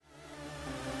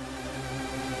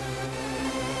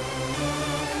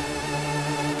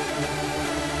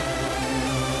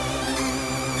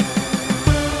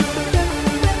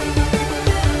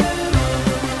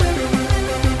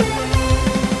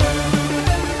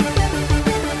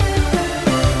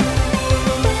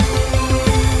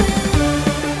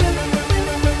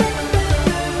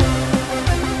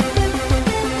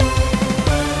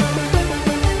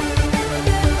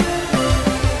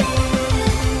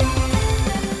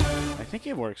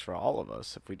think it works for all of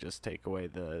us if we just take away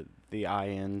the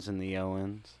INs and the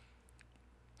ONs.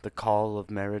 The Call of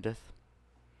Meredith.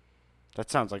 That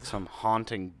sounds like some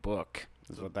haunting book,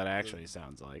 is what that actually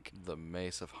sounds like. The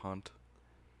Mace of Hunt.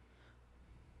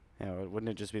 Yeah, wouldn't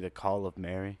it just be the Call of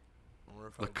Mary?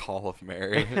 The Call of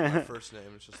Mary. My first name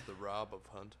is just the Rob of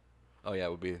Hunt. Oh, yeah,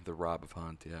 it would be the Rob of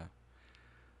Hunt, yeah.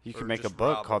 You Or could make a just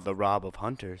book Rob called of- The Rob of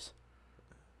Hunters.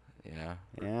 Yeah.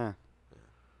 Yeah.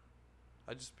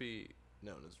 I'd just be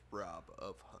known as Rob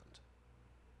of Hunt.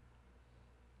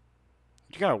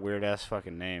 You got a weird-ass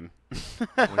fucking name.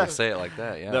 When you say it like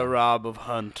that, yeah. The Rob of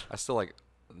Hunt. I still like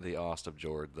the Ost of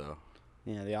Jord, though.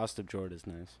 Yeah, the Ost of Jord is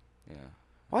nice. Yeah.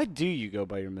 Why do you go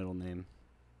by your middle name?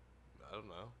 I don't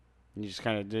know. You just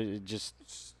kind of just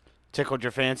tickled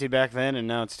your fancy back then, and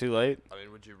now it's too late? I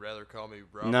mean, would you rather call me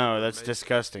Robert? No, or that's Mason?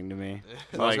 disgusting to me.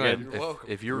 I was Like gonna- it- You're welcome.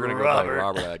 if you were going to go by Robert.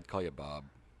 Robert, I'd call you Bob.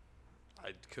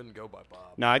 I couldn't go by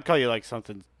Bob. No, I'd call you like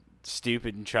something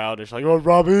stupid and childish, like, oh,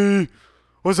 Robbie!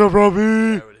 What's up,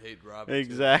 Robbie? I would hate Rob. too.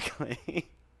 Exactly.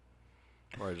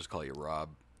 Or I'd just call you Rob.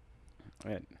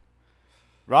 Right.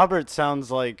 Robert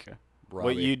sounds like what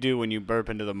Robbie. you do when you burp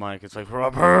into the mic. It's like,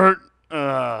 Robert!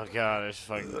 Oh, God, it's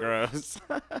fucking gross.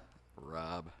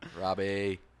 Rob.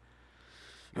 Robbie.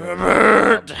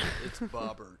 Robert! It's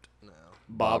Bobbert now.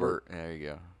 Bobbert. There you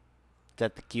go. Is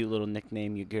that the cute little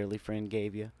nickname your girly friend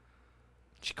gave you?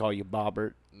 She call you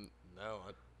Bobbert? No,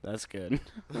 That's good.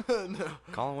 no.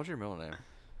 Colin, what's your middle name?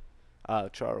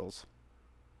 Charles.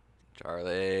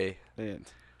 Charlie. Yeah,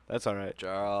 that's all right.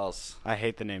 Charles. I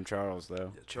hate the name Charles,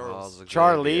 though. Yeah, Charles. is a good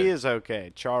Charlie idea. is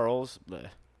okay. Charles, bleh.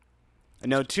 I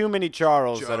know too many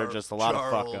Charles that are just a lot of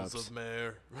fuck Charles ups. of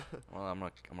Mare. Well, I'm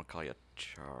gonna call you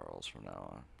Charles from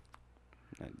now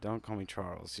on. Don't call me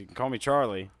Charles. You can call me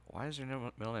Charlie. Why is your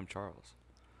middle name Charles?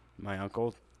 My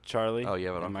uncle Charlie. Oh, you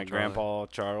have an and Uncle my Charlie? grandpa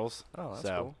Charles. Oh, that's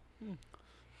So, cool.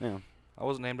 Yeah. I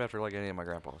wasn't named after like any of my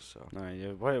grandpas, so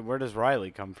No, where does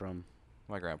Riley come from?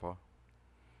 my grandpa.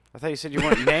 I thought you said you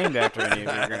weren't named after any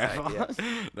of your grandpas.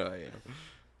 No, I am.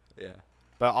 Yeah.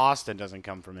 But Austin doesn't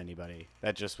come from anybody.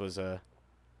 That just was a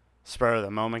spur of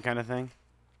the moment kind of thing.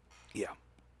 Yeah.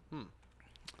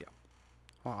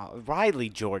 Well, Riley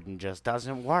Jordan just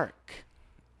doesn't work.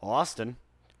 Austin.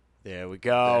 There we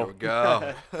go. There we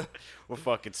go. We're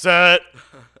fucking set.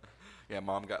 Yeah,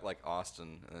 Mom got like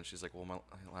Austin, and then she's like, "Well, my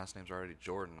last name's already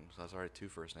Jordan, so that's already two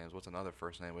first names. What's another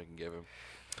first name we can give him?"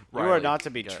 You are Riley. not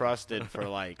to be Yeah. trusted for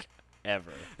like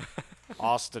ever.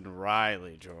 Austin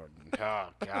Riley Jordan. Oh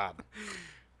God.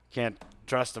 Can't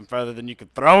trust him further than you can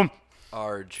throw him.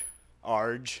 Arj.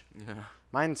 Arj. Yeah.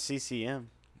 Mine's CCM.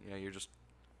 Yeah, you're just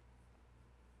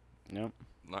Nope.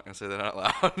 not gonna say that out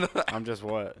loud. I'm just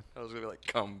what? I was gonna be like,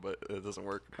 "Come," but it doesn't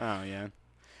work. Oh yeah.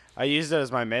 I used it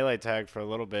as my melee tag for a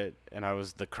little bit, and I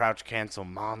was the crouch cancel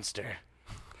monster.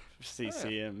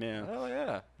 CCM, yeah. Oh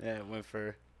yeah. Yeah, it went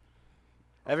for.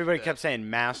 Everybody kept saying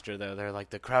master though. They're like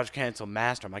the crouch cancel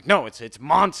master. I'm like, no, it's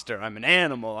monster. I'm an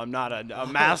animal. I'm not a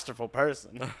masterful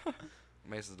person.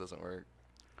 Mason's doesn't work.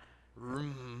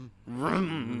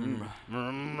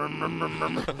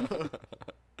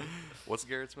 What's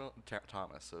Garrett's middle?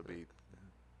 Thomas. So it'd be.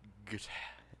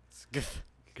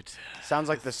 Sounds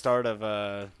like the start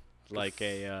of like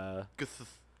a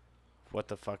what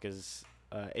the fuck is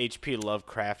H.P.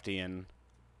 Lovecraftian.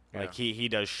 Like he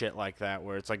does shit like that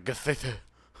where it's like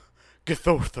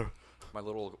Gthorther. My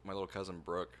little cousin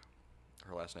Brooke,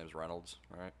 her last name's Reynolds,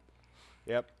 right?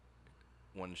 Yep.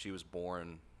 When she was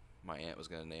born, my aunt was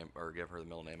gonna name or give her the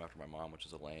middle name after my mom, which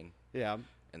is Elaine, Yeah.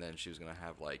 and then she was gonna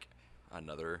have like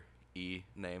another E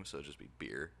name, so it'd just be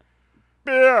Beer.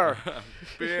 Beer.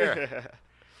 Beer.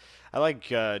 I like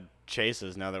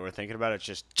Chase's now that we're thinking about it. It's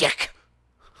just Jack.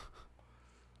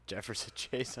 Jefferson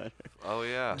Chase. Oh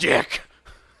yeah. Jack.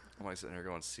 I'm like sitting here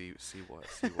going, see what.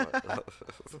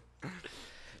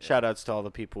 Shout outs to all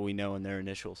the people we know and their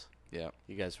initials. Yeah.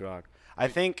 You guys rock. I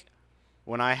think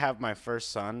when I have my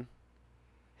first son,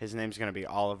 his name's going to be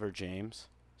Oliver James.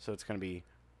 So it's going to be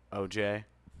OJ,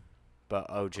 but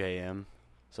OJM.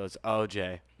 So it's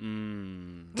OJ.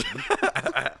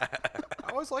 I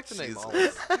always like the name Jesus.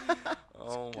 Oliver.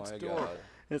 Oh It's my adorable. god.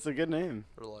 It's a good name.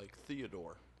 Or like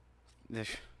Theodore.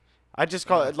 I just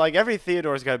call it, like, every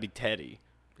Theodore's got to be Teddy.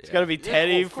 It's got to be Yeah,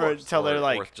 Teddy of for course. until they're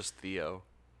like, or just Theo.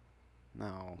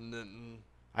 no. N-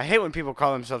 I hate when people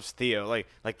call themselves Theo, like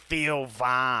Theo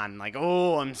Von. Like,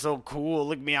 oh, I'm so cool.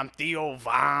 Look at me, I'm Theo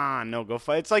Von. No, go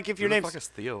fight. It's like if your Who the name's fuck is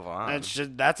Theo Von? it's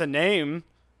just, that's a name,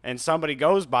 and somebody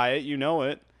goes by it, you know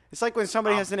it. It's like when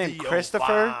somebody has the name Theo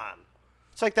Christopher. Von.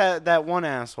 It's like that one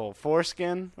asshole,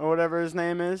 Foreskin or whatever his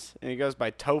name is, and he goes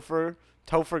by Topher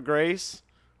Grace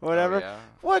whatever. yeah.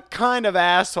 What kind of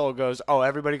asshole goes, oh,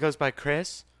 everybody goes by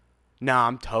Chris? Nah,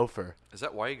 I'm Topher. Is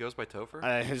that why he goes by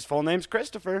Topher? His full name's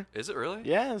Christopher. Is it really?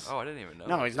 Yes. Oh, I didn't even know.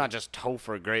 No, that. he's not just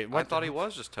Topher Great. I thought he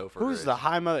was just Topher. Who's Grace. the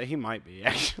high mother? He might be,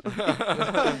 actually.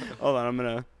 Hold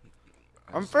on,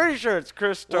 I'm pretty sure it's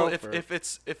Chris Well,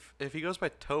 Topher. if he goes by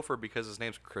Topher because his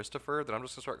name's Christopher, then I'm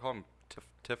just gonna start calling him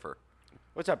Tiffer.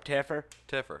 What's up, Tiffer?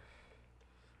 Tiffer.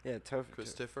 Yeah, Topher.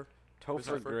 Christopher.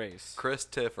 Topher Grace. Chris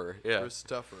Tiffer. Yeah.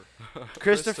 Christopher.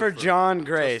 Christopher John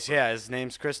Grace. Christopher. Yeah, his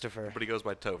name's Christopher. But he goes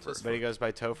by Topher. But he goes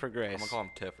by Topher Grace. I'm gonna call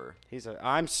him Tiffer.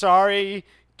 I'm sorry,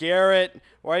 Garrett.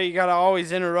 Why do you gotta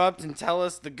always interrupt and tell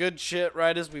us the good shit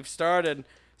right as we've started?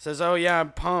 Says, oh yeah,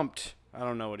 I'm pumped. I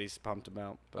don't know what he's pumped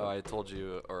about. But I told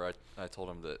you, or I told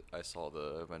him that I saw the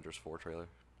Avengers 4 trailer.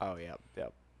 oh, yep.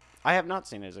 I have not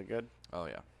seen it. Is it good? Oh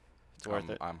yeah. It's worth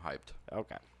it. I'm hyped.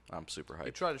 Okay. I'm super He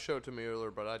hyped. tried to show it to me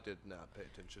earlier, but I did not pay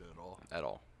attention at all. At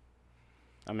all.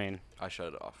 I mean, I shut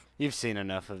it off. you've seen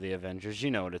enough of the Avengers.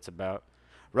 You know what it's about.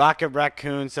 Rocket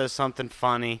Raccoon says something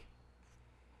funny.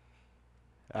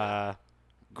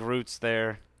 Groot's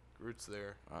there. Groot's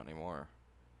there. Not anymore.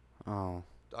 Oh.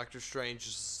 Doctor Strange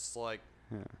is just like,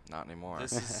 Not anymore.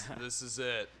 this is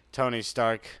it. Tony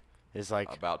Stark is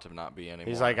like, About to not be anymore.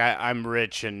 he's like, I'm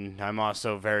rich and I'm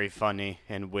also very funny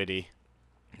and witty.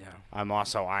 yeah. I'm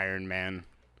also Iron Man.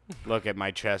 Look at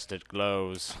my chest, it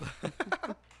glows.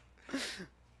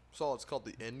 So it's called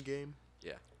the End Game.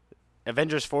 Yeah.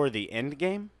 Avengers 4, the end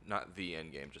game? Not the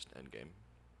end game, just end game.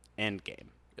 End game.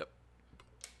 Yep.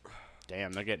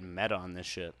 Damn, they're getting meta on this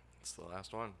shit. It's the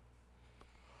last one.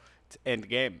 It's end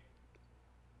game.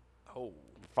 Oh.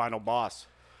 Final boss.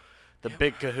 The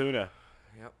big kahuna.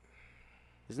 Yep.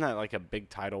 Isn't that like a big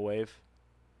tidal wave?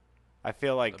 I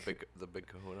feel like... The big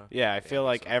kahuna. Yeah, I feel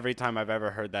like so. every time I've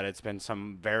ever heard that, it's been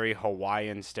some very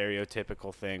Hawaiian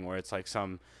stereotypical thing where it's like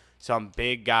some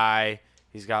big guy.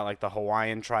 He's got like the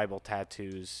Hawaiian tribal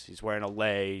tattoos. He's wearing a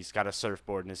lei. He's got a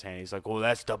surfboard in his hand. He's like, "Oh,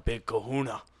 that's the big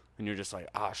kahuna," and you're just like,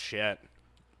 "Oh shit."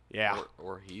 Yeah,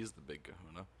 Or he's the big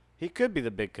kahuna. he could be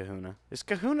the big kahuna. Is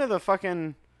kahuna the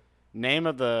fucking name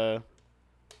of the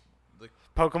The,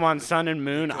 Pokemon Sun and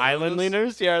Moon Kahunas? island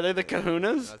leaders? Yeah, are they the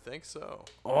kahunas? I think so.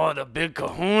 Oh, the big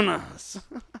kahunas.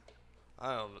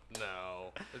 I don't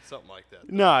know. It's something like that.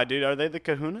 Nah, dude, are they the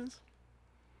kahunas?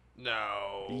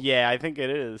 No. Yeah, I think it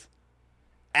is.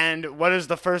 And what is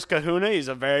the first kahuna? He's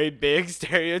a very big,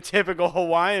 stereotypical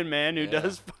Hawaiian man who Yeah.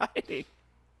 does fighting.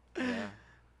 Yeah.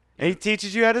 And he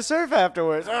teaches you how to surf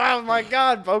afterwards. Oh my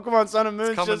god, Pokemon Sun and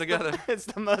Moon coming together. It's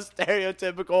the most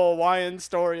stereotypical Hawaiian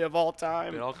story of all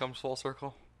time. It all comes full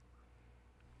circle.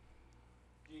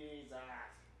 Jesus.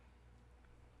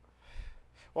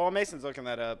 While Mason's looking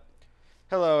that up,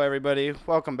 hello everybody.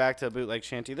 Welcome back to Bootleg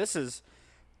Shanty. This is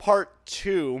part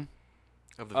 2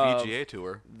 Of the Of- VGA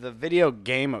tour. the video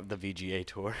game of the VGA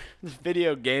tour, the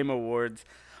video game awards.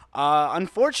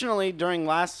 Unfortunately, during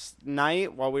last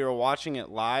night while we were watching it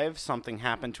live, something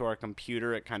happened to our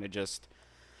computer. It kind of just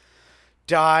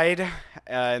died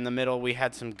in the middle. We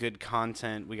had some good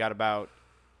content. We got about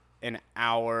an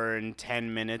hour and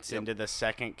 10 minutes Yep. into the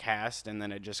second cast, and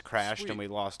then it just crashed, Sweet. and we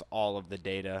lost all of the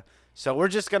data. So we're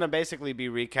just going to basically be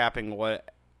recapping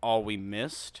what all we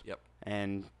missed Yep.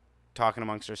 and talking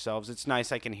amongst ourselves. It's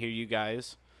nice I can hear you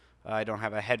guys. I don't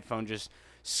have a headphone just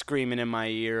screaming in my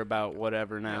ear about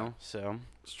whatever now. Yeah. So,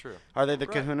 It's true. are they the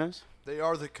Right. kahunas? They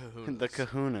are the Kahunas. The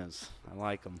kahunas. I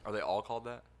like them. Are they all called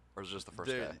that? Or is it just the first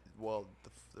guy? Well,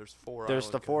 there's four. There's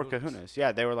the island four kahunas.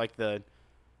 Yeah, they were like the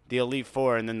Elite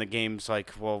Four, and then the game's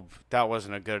like, well, that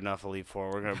wasn't a good enough Elite Four.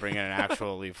 We're going to bring in an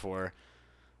actual Elite Four.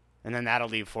 And then that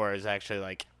Elite Four is actually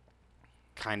like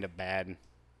kind of bad.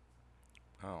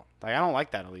 Oh. Like, I don't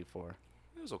like that Elite Four.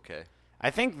 It was okay. I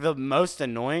think the most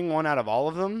annoying one out of all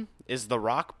of them is the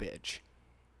rock bitch.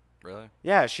 Really?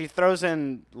 Yeah, she throws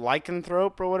in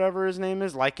Lycanthrope or whatever his name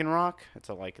is. Lycanroc? It's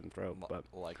a Lycanthrope, but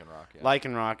Lycanroc, yeah.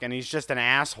 Lycanroc, and he's just an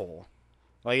asshole.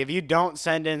 Like, if you don't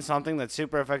send in something that's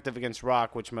super effective against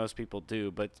rock, which most people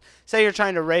do, but say you're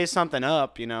trying to raise something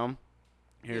up, you know,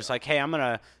 you're just like, hey, I'm going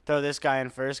to throw this guy in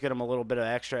first, get him a little bit of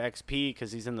extra XP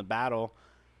because he's in the battle.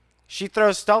 She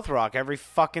throws Stealth Rock every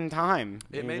fucking time.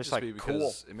 It And may you're just like, be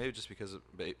because it may just because of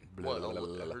What?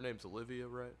 Her name's Olivia,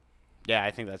 right? Yeah, I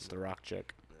think that's the rock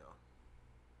chick. Yeah.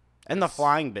 And the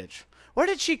flying bitch. Where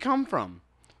did she come from?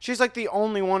 She's like the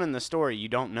only one in the story you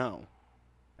don't know.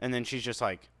 And then she's just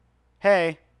like,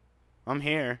 hey, I'm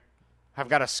here. I've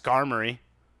got a Skarmory.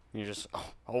 And you're just,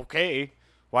 oh, okay.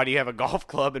 Why do you have a golf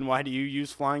club and why do you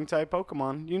use flying type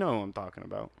Pokemon? You know who I'm talking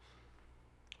about.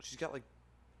 She's got like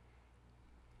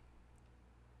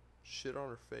shit on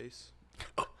her face.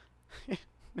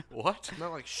 What?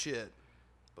 Not like shit.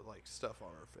 but like stuff on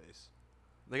her face.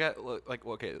 They got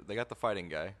they got the fighting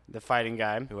guy The fighting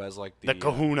guy. who has like The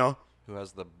Kahuna. who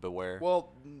has the beware.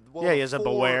 Well, Yeah, he has a four-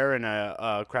 beware and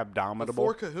a The crabdominable.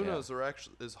 four Kahunas are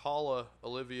actually is Hala,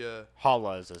 Olivia,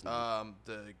 Hala is his name.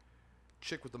 the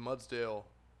chick with the Mudsdale,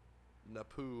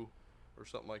 Napu, or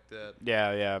something like that.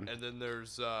 Yeah. And then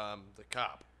there's the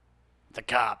cop, The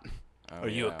cop. Oh, Are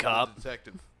you a yeah. cop? the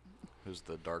detective. Who's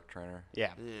the dark trainer?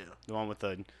 Yeah. Yeah. The one with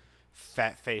the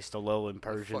fat-faced Alolan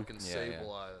Persian. Fucking Yeah,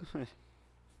 sable eye. Runs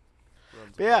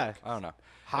But yeah, I don't know.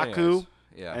 Haku, Anyways,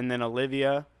 yeah. and then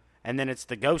Olivia, and then it's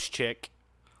the ghost chick.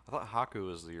 I thought Haku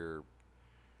was your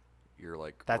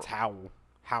like. That's Howl.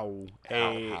 Howl.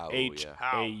 Howl,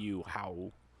 H-A-U.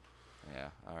 Howl. Yeah.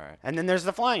 All right. And then there's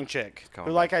the flying chick, Coming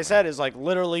who, like back I to said, me. is like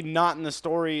literally not in the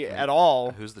story at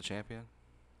all. Who's the champion?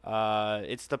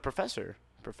 It's the professor.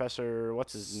 Professor,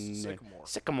 what's his name? Sycamore.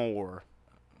 Sycamore.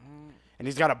 And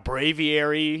he's got a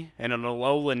Braviary and an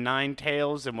Alolan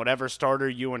Ninetales and whatever starter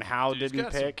you and Hal Dude, he's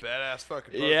didn't got pick. some badass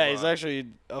fucking Yeah, Pokemon. he's actually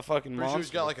a fucking Pretty monster. sure he's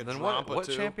got like a Then Drampa what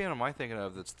too. champion am I thinking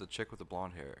of? That's the chick with the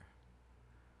blonde hair.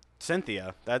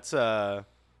 Cynthia. That's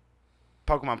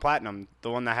Pokemon Platinum, the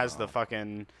one that has the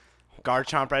fucking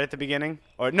Garchomp right at the beginning.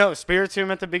 Or no,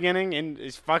 Spiritomb at the beginning, and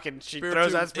she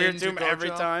throws out Spiritomb Spiritomb every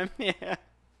into time. Yeah.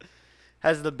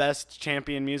 Has the best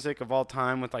champion music of all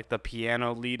time with like the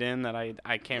piano lead in that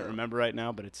I can't remember right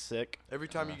now, but it's sick. Every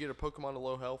time you get a Pokemon to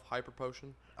low health, Hyper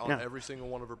Potion on Yeah. every single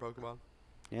one of her Pokemon.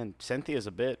 Yeah, and Cynthia's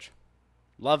a bitch.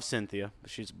 Love Cynthia,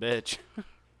 but she's a bitch.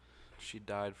 She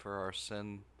died for our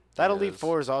sin. That Elite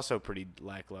Four is also pretty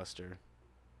lackluster.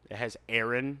 It has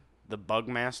Aaron, the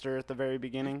Bugmaster, at the very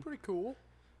beginning. Pretty cool.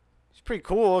 He's pretty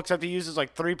cool, except he uses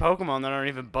like 3 Pokemon that aren't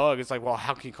even bug. It's like, well,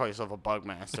 how can you call yourself a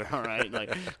Bugmaster? All right,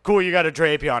 like, cool, you got a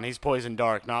Drapion. He's Poison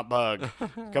Dark, not Bug.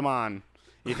 Come on.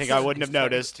 You think I wouldn't have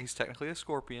noticed? He's technically a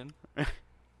scorpion.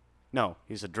 No,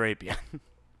 he's a Drapion.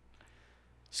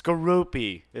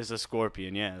 Skorupi is a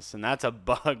Scorpion, yes, and that's a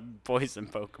Bug Poison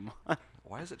Pokemon.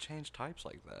 Why does it change types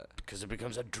like that? Because it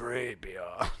becomes a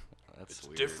Drapion. That's It's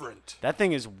weird. different. That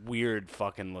thing is weird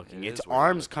fucking looking. It Its is weird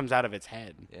arms looking. comes out of its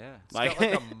head. Yeah. It's Like-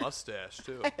 got like a mustache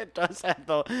too. It does have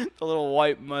the little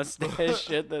white mustache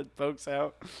shit that pokes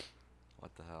out.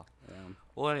 What the hell? Yeah.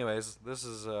 Well, anyways, this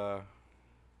is a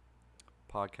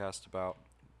podcast about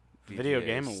Video VGAs.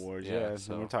 Game Awards, yeah.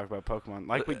 So And we talk about Pokemon,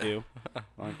 like we do,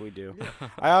 like we do.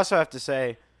 I also have to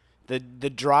say, the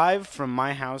drive from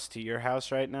my house to your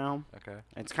house right now, okay.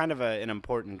 it's kind of an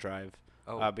important drive,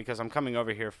 Oh. because I'm coming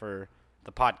over here for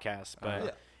the podcast, but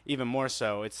Yeah. even more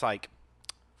so, it's like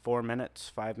 4 minutes,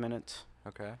 5 minutes,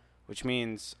 Okay. which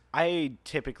means I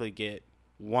typically get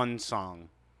one song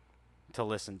to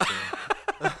listen to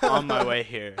on my way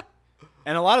here.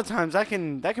 And a lot of times that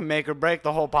can make or break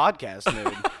the whole podcast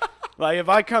mood. Like if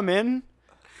I come in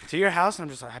to your house and I'm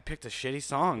just like, I picked a shitty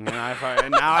song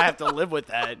and now I have to live with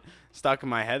that stuck in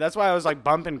my head. That's why I was like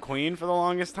bumping Queen for the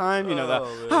longest time. You know, Oh,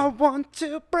 man. I want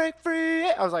to break free.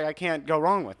 I was like, I can't go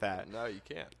wrong with that. No, you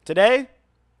can't. Today,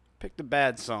 picked a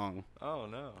bad song. Oh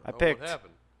no. I Oh, picked What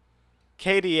happened?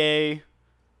 KDA,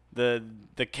 the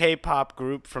K-pop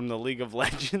group from the League of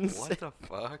Legends. What the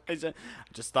fuck? I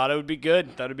just thought it would be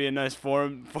good. Thought it'd be a nice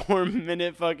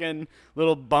 4-minute fucking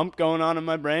little bump going on in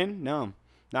my brain. No,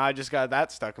 I just got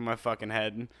that stuck in my fucking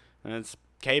head, and it's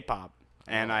K-pop,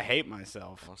 and I hate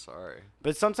myself. I'm sorry.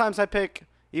 But sometimes I pick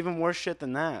even worse shit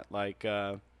than that, like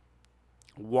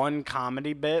one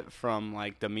comedy bit from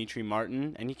like Dimitri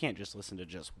Martin, and you can't just listen to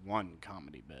just one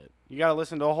comedy bit. You gotta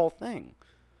listen to the whole thing.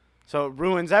 So it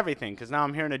ruins everything, because now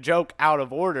I'm hearing a joke out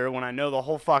of order when I know the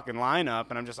whole fucking lineup,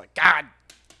 and I'm just like, God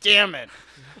damn it.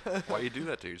 Why you do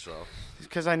that to yourself?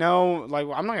 Because I know, like,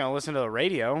 I'm not going to listen to the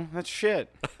radio. That's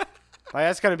shit. Like,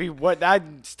 that's going to be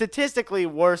statistically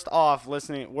worse off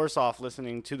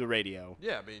listening to the radio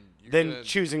Yeah, I mean, you're than gonna,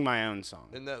 choosing my own song.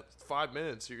 in that 5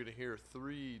 minutes, you're gonna hear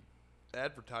 3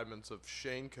 advertisements of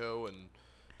Shaneco and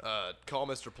Call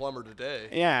Mr. Plumber Today.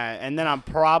 Yeah, and then I'm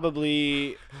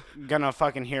probably going to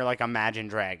fucking hear, like, Imagine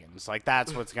Dragons. Like,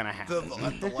 that's what's going to happen.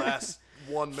 The last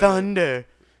 1 minute. Thunder.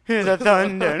 Hear the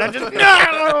thunder. And I just,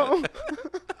 no!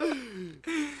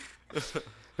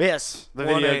 Yes, the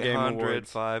Video Game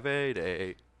Awards.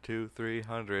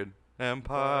 1-800-588-2300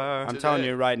 Empire. I'm telling Today.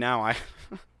 you right now,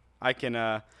 I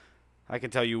can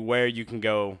tell you where you can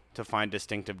go to find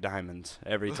distinctive diamonds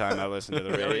every time I listen to the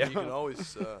I mean, radio. you can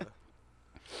always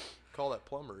call that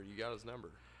plumber. You got his number.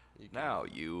 You can Now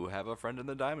you have a friend in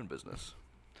the diamond business.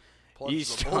 plunge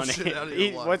East the on bullshit out of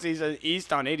your life. what's he said?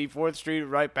 East on 84th Street,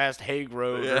 right past Hague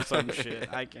Road or some shit.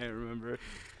 I can't remember.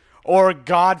 Or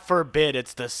God forbid,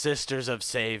 it's the Sisters of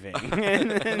Saving.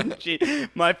 And then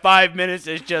my 5 minutes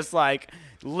is just like,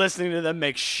 listening to them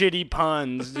make shitty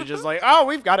puns. You're just like, oh,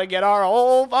 we've got to get our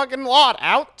whole fucking lot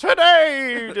out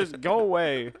today. Just go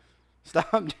away.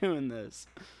 Stop doing this.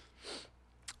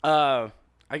 I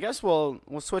guess we'll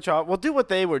switch off. We'll do what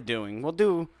they were doing. We'll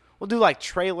do like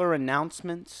trailer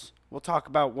announcements. We'll talk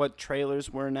about what trailers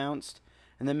were announced.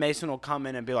 And then Mason will come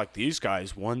in and be like, these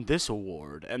guys won this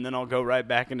award. And then I'll go right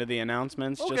back into the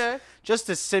announcements. Okay. Just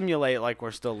to simulate like we're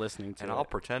still listening to it. And I'll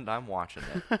pretend I'm watching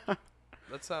it.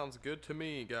 That sounds good to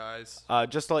me, guys.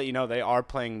 Just to let you know, they are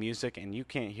playing music, and you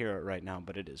can't hear it right now,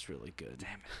 but it is really good.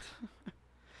 Damn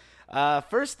it.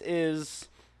 First is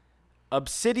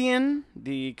Obsidian.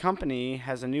 The company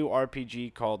has a new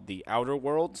RPG called The Outer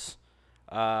Worlds,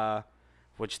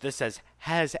 which this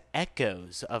has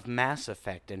echoes of Mass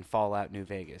Effect and Fallout New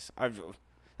Vegas.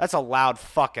 That's a loud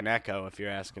fucking echo, if you're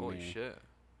asking me. Holy shit.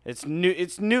 It's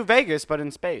New Vegas, but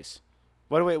in space.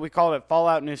 What do we call it?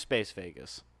 Fallout New Space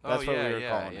Vegas. That's what we were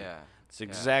calling it. It's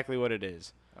exactly what it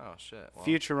is. Oh shit. Well,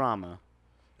 Futurama.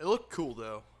 It looked cool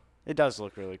though. It does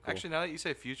look really cool. Actually, now that you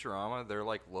say Futurama, their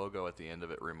like logo at the end of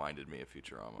it reminded me of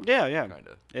Futurama. Yeah.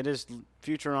 Kinda. It is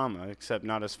Futurama, except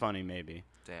not as funny, maybe.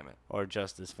 Damn it. Or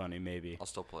just as funny, maybe. I'll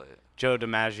still play it. Joe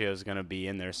DiMaggio is going to be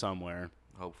in there somewhere.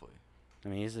 Hopefully. I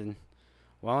mean, he's a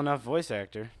well-enough voice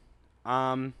actor.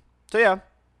 So, yeah.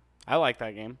 I like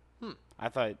that game. I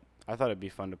thought it'd be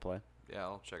fun to play. Yeah,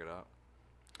 I'll check it out.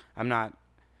 I'm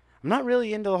not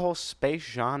really into the whole space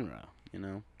genre, you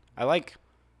know. I like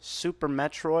Super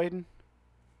Metroid,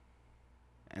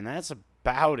 and that's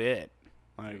about it.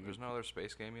 Like, There's no other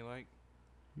space game you like?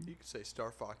 You could say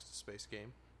Star Fox is a space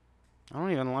game. I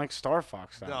don't even like Star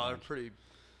Fox that No, they're much. pretty.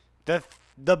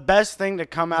 The best thing to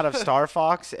come out of Star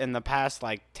Fox in the past,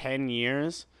 like, 10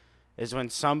 years is when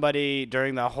somebody,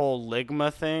 during the whole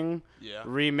Ligma thing,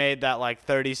 remade that, like,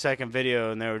 30-second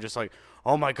video, and they were just like,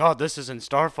 oh, my God, this is in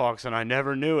Star Fox, and I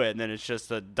never knew it. And then it's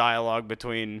just a dialogue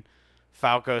between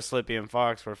Falco, Slippy, and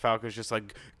Fox, where Falco's just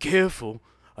like, careful,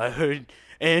 I heard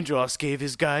Andros gave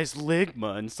his guys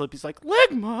Ligma. And Slippy's like,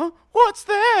 Ligma? What's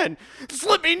that?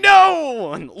 Slippy,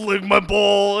 no! And Ligma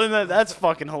Bowl. And that's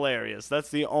fucking hilarious. That's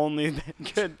the only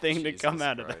good thing to come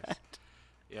out of that.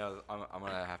 Yeah, I'm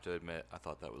going to have to admit, I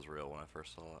thought that was real when I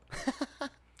first saw it.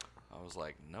 I was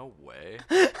like, no way.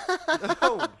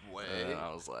 No way. And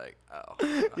I was like,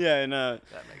 oh. Yeah, and that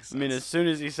makes sense. I mean, as soon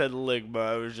as he said Ligma,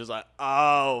 I was just like,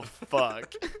 oh,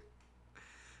 fuck.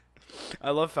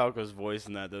 I love Falco's voice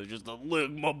in that, though. Just the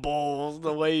Ligma Bowls.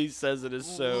 The way he says it is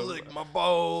so... Ligma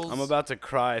Bowls. I'm about to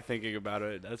cry thinking about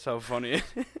it. That's how funny it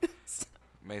is.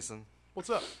 Mason, What's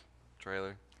up?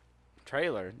 trailer.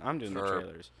 Trailer. I'm doing the Sure.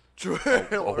 trailers. Trailer.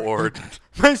 Award.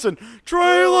 Mason,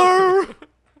 trailer!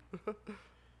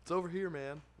 It's over here,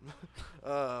 man.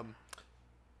 Well,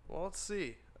 let's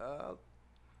see.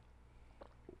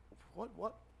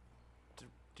 What?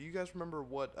 Do you guys remember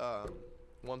what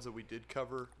ones that we did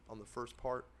cover on the first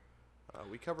part?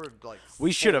 We covered like.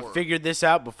 We should 4. have figured this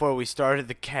out before we started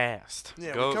the cast.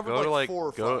 Yeah, go we covered go to like 4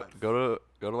 or go 5. go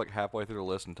to like halfway through the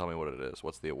list and tell me what it is.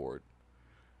 What's the award?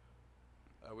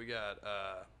 We got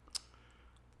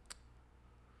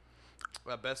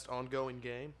best ongoing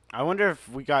game. I wonder if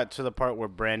we got to the part where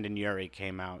Brandon Urie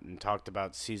came out and talked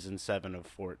about Season 7 of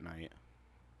Fortnite.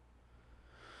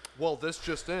 Well, this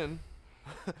just in.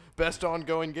 Best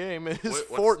ongoing game is What's-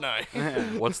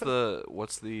 Fortnite. What's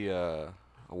the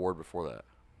award before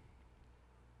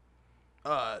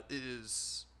that? It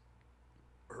is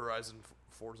Horizon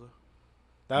Forza.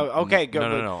 Okay, go.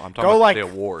 No. I'm talking go about like the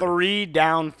award. 3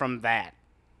 down from that.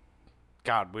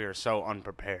 God, we are so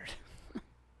unprepared.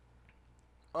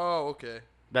 Oh, okay.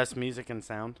 Best music and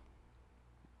sound.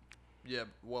 Yeah,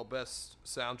 well, best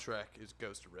soundtrack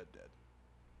goes to Red Dead.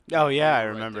 Oh yeah, I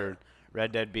Right remember. there.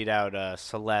 Red Dead beat out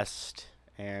Celeste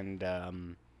and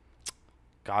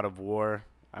God of War.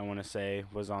 I want to say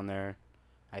was on there.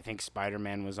 I think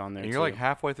Spider-Man was on there. And too. you're like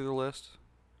halfway through the list.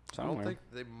 Somewhere. I don't think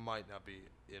they might not be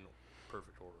in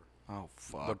perfect order. Oh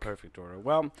The perfect order.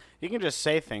 Well, you can just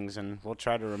say things and we'll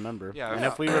try to remember. Yeah, and yeah.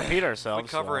 if we repeat If ourselves, we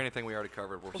cover well, anything we already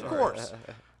covered, we're Of sorry. course.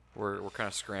 We're kind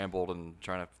of scrambled and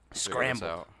trying to figure this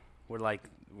Scrambled. out. we're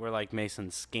like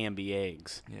Mason's Scamby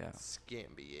eggs Yeah.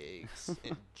 Scamby Eggs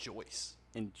and Joyce.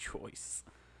 in choice.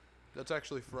 That's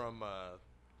actually from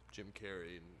Jim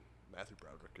Carrey and Matthew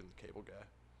Broderick and the Cable Guy.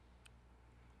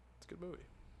 It's a good movie.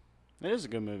 It is a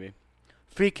good movie.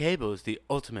 Free Cable is the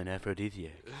ultimate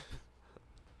aphrodisiac.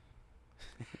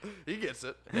 He gets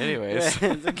it. Anyways,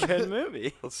 It's a good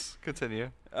movie. let's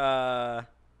continue. The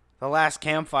Last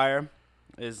Campfire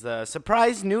is the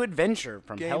surprise new adventure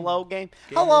from Game- Hello Game.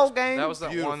 Game Hello looks- Game. That was that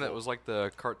one Beautiful. that was like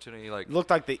the cartoony, like looked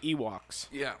like the Ewoks.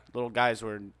 yeah. Little guys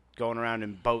were going around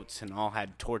in boats and all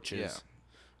had torches.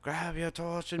 Yeah. Grab your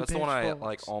torch and That's the one I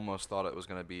pitchforks. almost thought it was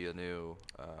going to be a new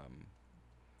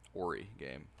Ori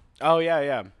game. Oh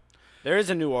yeah. There is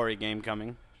a new Ori game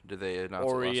coming. Did they announce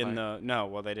Ori it last in night? the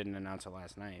well, they didn't announce it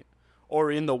last night.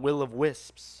 Ori in the Will of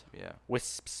Wisps. Yeah.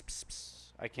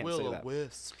 Wisps. I can't say Will that. of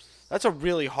Wisps. That's a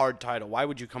really hard title. Why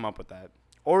would you come up with that?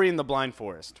 Ori in the Blind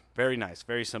Forest. Very nice.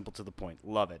 Very simple to the point.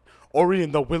 Love it. Ori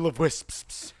in the Will of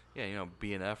Wisps. Yeah,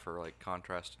 B and F are like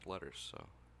contrasted letters, so.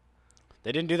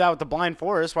 They didn't do that with the Blind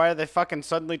Forest. Why are they fucking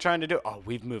suddenly trying to do? Oh,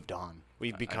 we've moved on.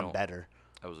 We've become don't- better.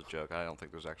 That was a joke. I don't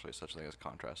think there's actually such a thing as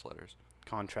contrast letters.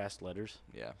 Contrast letters.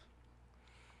 Yeah.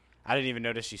 I didn't even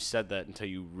notice you said that until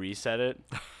you reset it.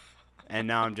 And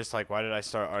now I'm just like, why did I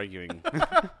start arguing?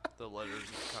 The letters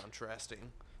are contrasting.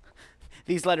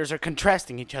 These letters are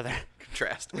contrasting each other.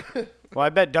 Contrast. Well, I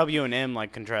bet W and M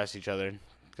like contrast each other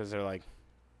because they're like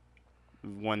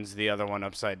one's the other one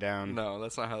upside down. No,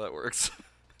 that's not how that works.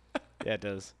 Yeah, it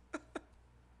does.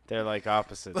 They're like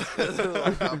opposites.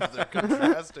 They're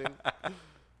contrasting.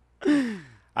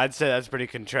 I'd say that's pretty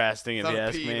contrasting if Thought you a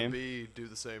ask P and a me. B do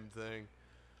the same thing.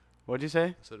 What'd you say?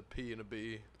 I said a P and a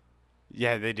B.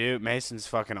 Yeah, they do. Mason's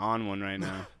fucking on one right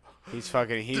now. He's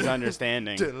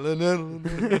understanding.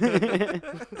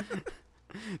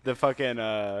 The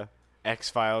fucking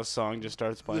X-Files song just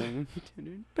starts playing.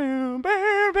 Boom, boom,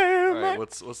 boom. All right,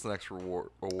 what's the next award?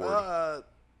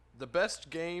 The best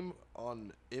game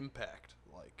on Impact,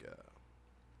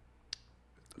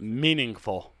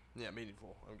 Meaningful. yeah,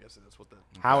 meaningful. I'm guessing that's what the.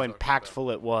 How they're talking about.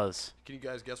 impactful it was. Can you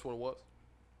guys guess what it was?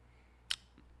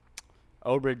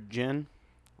 Aubergine.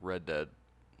 Red Dead.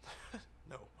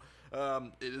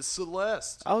 No. It is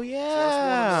Celeste. Oh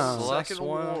yeah. Celeste. Second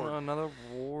won award. another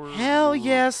award. Hell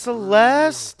yeah,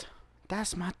 Celeste.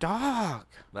 That's my dog.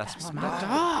 That's My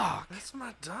dog. That's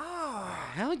my dog.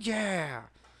 Hell yeah.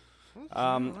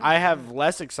 I have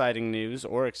less exciting news,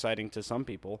 or exciting to some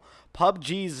people.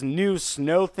 PUBG's new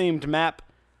snow-themed map,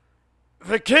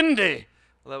 Vikendi.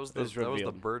 Well, that was Is the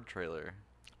revealed. bird trailer.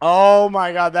 Oh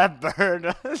my god, that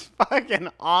bird is fucking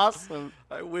awesome.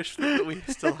 I wish that we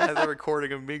still had the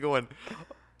recording of me going,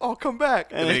 "Oh, come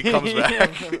back," and then he comes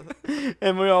back.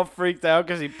 And we all freaked out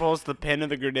because he pulls the pin of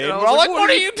the grenade. And I We're was all like, like, what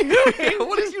are you doing?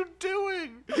 What are you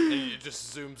doing? And it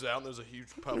just zooms out and there's a huge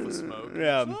puff of smoke.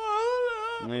 Yeah.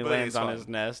 And he But lands he's on fine. his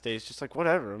nest. He's just like,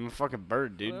 whatever. I'm a fucking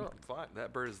bird, dude. Well, fine.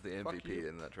 That bird is the Fuck MVP you.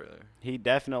 in that trailer. He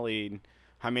definitely.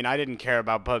 I mean, I didn't care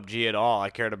about PUBG at all. I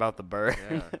cared about the bird.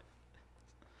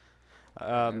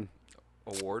 Yeah.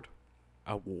 Award.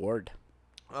 Award.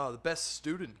 The best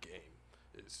student game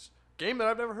is a game that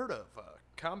I've never heard of.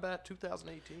 Combat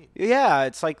 2018. Yeah,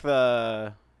 it's like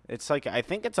I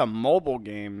think it's a mobile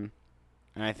game,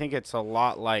 and I think it's a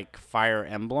lot like Fire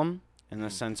Emblem in the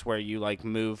sense where you like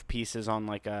move pieces on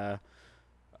like a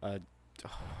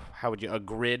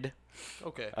grid,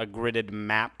 Okay. a gridded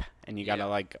map, and you gotta Yeah.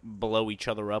 like blow each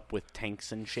other up with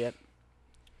tanks and shit.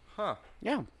 Huh.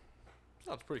 Yeah,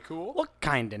 Sounds pretty cool. look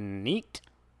kinda neat.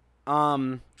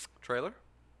 Trailer.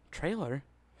 Trailer.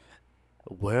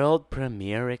 World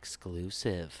premiere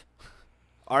exclusive.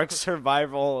 Ark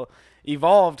Survival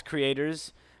Evolved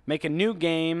creators make a new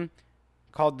game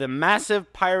called the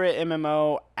Massive Pirate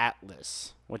MMO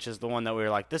Atlas, which is the one that we were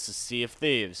like, this is Sea of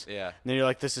Thieves. Yeah. And then you're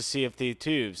like, this is Sea of Thieves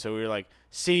 2. So we were like,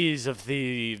 Seas of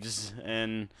Thieves.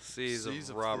 And Seas Seas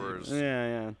of of Robbers. Thieves.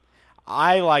 yeah.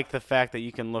 I like the fact that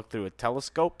you can look through a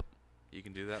telescope. You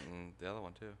can do that in the other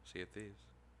one too. Sea of Thieves.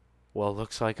 Well,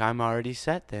 looks like I'm already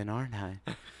set then, aren't I?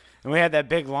 And we had that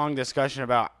big, long discussion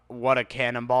about what a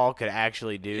cannonball could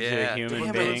actually do to a human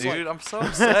damn being. it, dude. I'm so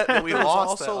upset that we There's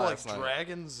lost also that like last night.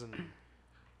 dragons and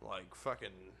like fucking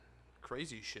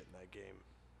crazy shit in that game.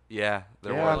 Yeah,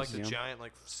 there Yeah. Or was. like the Yeah. giant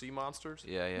like sea monsters.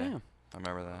 Yeah. Yeah. I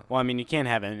remember that. Well, I mean, you can't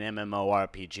have an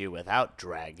MMORPG without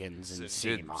dragons and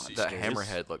sea Dude, monsters. that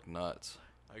hammerhead looked nuts.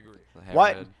 I agree. The hammerhead.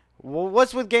 What? Well,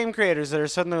 what's with game creators that are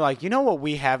suddenly like, you know what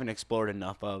we haven't explored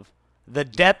enough of? The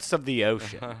depths of the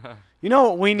ocean. You know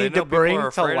what we They need know to people bring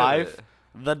are to afraid of life? it.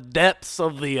 The depths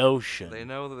of the ocean. They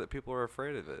know that people are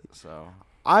afraid of it, so.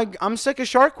 I'm sick of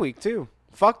Shark Week, too.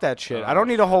 Fuck that shit. I don't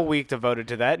need a whole week devoted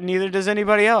to that, neither does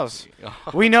anybody else.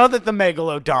 We know that the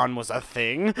Megalodon was a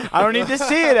thing. I don't need to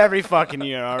see it every fucking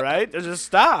year, all right? Just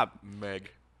stop.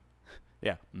 Meg.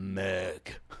 Yeah.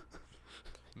 Meg.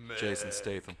 Jason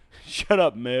Statham. Shut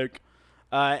up, Meg.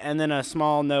 And then a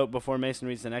small note before Mason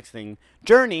reads the next thing.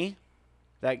 Journey,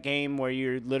 that game where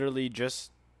you're literally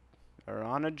just are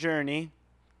on a journey,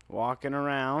 walking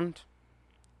around,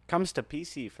 comes to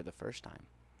PC for the first time.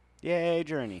 Yay,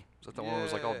 Journey. Is that the one that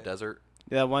was like all Yeah. desert?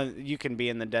 The one you can be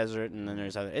in the desert, and then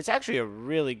there's other. It's actually a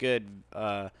really good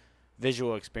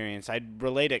visual experience. I'd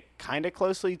relate it kind of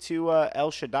closely to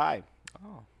El Shaddai.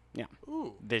 Oh. Yeah.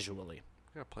 Ooh. Visually.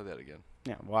 I gotta play that again.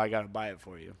 Yeah. Well, I gotta buy it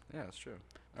for you. Yeah, that's true.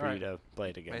 For you to play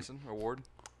it again. Mason, award.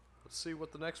 Let's see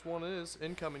what the next one is.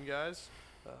 Incoming, guys.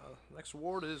 Next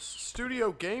award is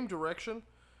Studio Game Direction.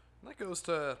 And that goes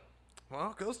to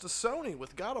Sony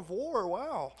with God of War.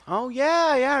 Wow. Oh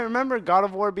yeah, yeah. I remember God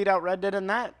of War beat out Red Dead in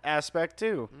that aspect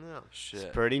too. Yeah. Shit.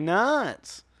 It's pretty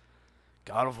nuts.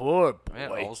 God of War, boy. Man,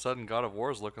 all of a sudden, God of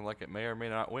War is looking like it may or may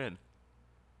not win.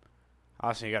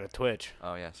 Austin, you got a twitch.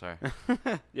 Oh yeah, sorry.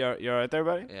 You're all right there,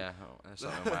 buddy? Yeah, that's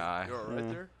something in my eye. You're all right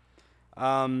there?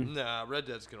 Um, Nah, Red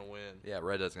Dead's going to win. Yeah,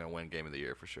 Red Dead's gonna win Game of the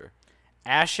Year for sure.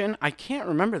 Ashen. I can't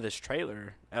remember this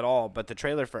trailer at all, but the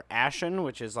trailer for Ashen,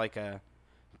 which is like a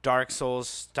Dark Souls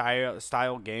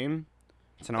style game.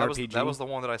 It's an RPG. That was the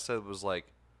one that I said was like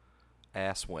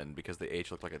ass win because the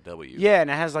H looked like a W. Yeah, and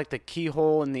it has like the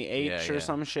keyhole in the H Yeah, or yeah.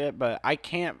 some shit, but I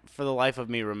can't for the life of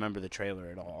me remember the trailer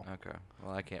at all. Okay.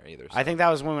 Well, I can't either. I think that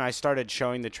was when I started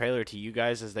showing the trailer to you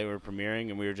guys as they were premiering,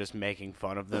 and we were just making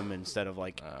fun of them instead of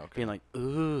like okay. being like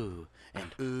ooh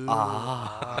and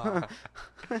ah.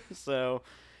 So,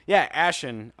 yeah,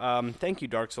 Ashen. Thank you,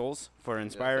 Dark Souls, for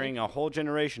inspiring a whole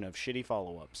generation of shitty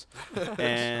follow-ups.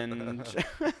 And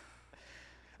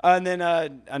and then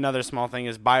another small thing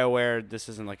is BioWare. This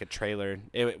isn't like a trailer.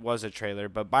 It was a trailer,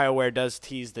 but BioWare does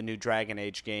tease the new Dragon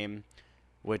Age game,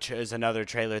 which is another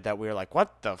trailer that we were like,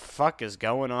 what the fuck is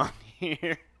going on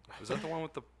here? Was that the one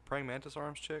with the praying mantis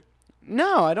arms chick?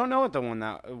 No, I don't know what the one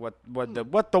that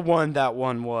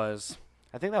one was.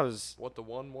 I think that was What the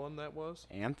one that was?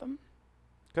 Anthem.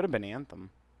 Could have been Anthem.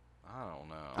 I don't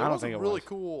know. I don't was think a it really was.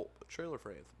 cool trailer for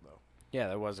Anthem, though. Yeah,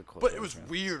 there was a cool. But it was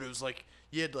weird. It was like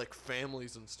you had like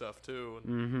families and stuff too.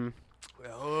 And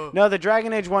No, the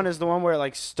Dragon Age one is the one where it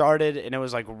like started and it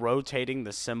was like rotating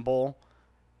the symbol,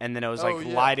 and then it was like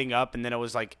lighting up, and then it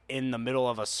was like in the middle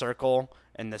of a circle,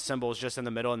 and the symbol was just in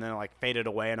the middle, and then it like faded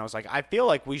away, and I was like, I feel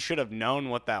like we should have known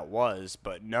what that was,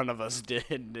 but none of us did.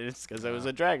 It's because it was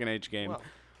a Dragon Age game.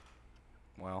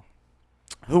 Well,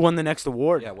 Who won the next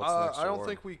award? yeah. What's the next I don't award?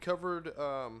 think we covered.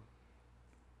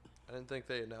 I didn't think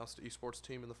they announced the esports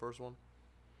team in the first one.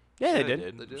 Yeah, they Yeah, they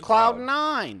did. did. They did?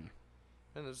 Cloud9.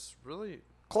 And there's really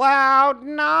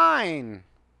Cloud9.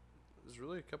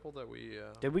 a couple that we.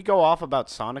 Did we go off about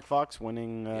Sonic Fox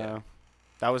winning? Yeah.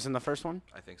 That was in the first one?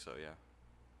 I think so. Yeah.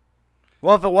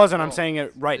 Well, if it wasn't, I'm Oh, saying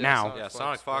it right yeah, now. Yeah,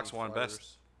 Sonic Fox won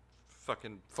best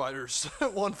fucking fighters.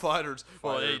 One fighters.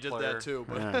 Well, Fighter yeah, he did player. that too.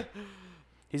 But Yeah.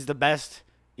 He's the best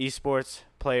esports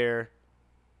player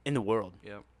in the world.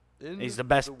 Yep. He's the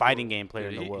best fighting world. game player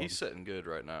Dude, in the world. He's sitting good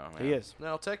right now. Man. He is.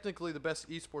 Now, technically, the best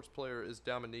esports player is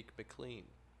Dominique McLean.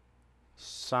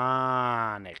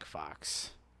 Sonic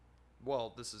Fox.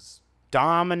 Well, this is.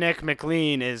 Dominic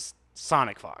McLean is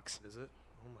Sonic Fox. Is it?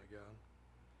 Oh my god.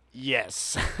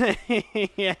 Yes.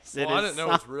 Yes, it Well, I is didn't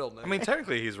know his real name. I mean,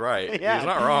 technically, he's right. Yeah. He's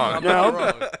not wrong. I'm No.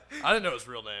 not wrong. I didn't know his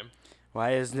real name.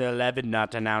 Why is the 11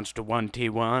 not announced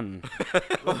 1T1?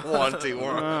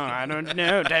 1T1. I don't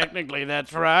know. Technically,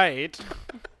 that's right.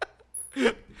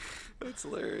 That's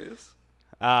hilarious.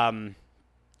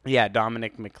 Yeah,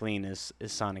 Dominic McLean is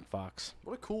Sonic Fox.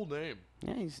 What a cool name.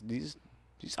 Yeah, he's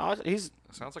awesome. He's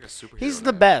Sounds like a superhero.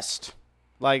 the name. best.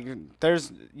 Like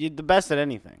the best at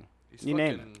anything. He's You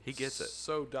name fucking He gets it.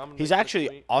 So Dominic. He's actually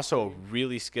McLean. also a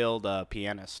really skilled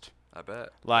pianist. I bet.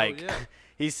 Like yeah.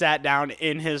 he sat down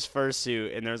in his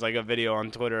fursuit, and there's like a video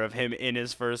on Twitter of him in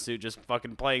his fursuit just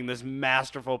fucking playing this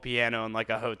masterful piano in like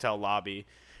a hotel lobby.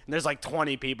 And there's like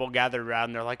 20 people gathered around,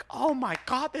 and they're like, "Oh my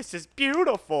god, this is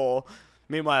beautiful."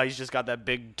 Meanwhile, he's just got that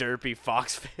big derpy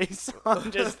fox face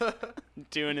on, just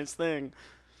doing his thing.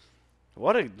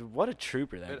 What a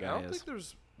trooper that And I guy don't is. think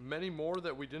there's many more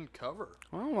that we didn't cover.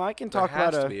 Well, I can There talk has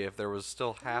about to be if there was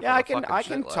still half. yeah, of I the can fucking I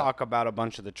can shit left. talk about a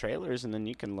bunch of the trailers, and then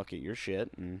you can look at your shit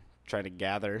and try to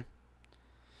gather.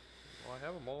 Well, I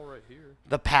have them all right here.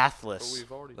 The But Pathless.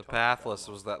 we've already. The talked about Pathless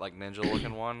them all. was that like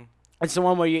ninja-looking one. It's the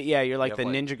one where you're like have, the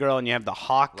like, ninja girl, and you have the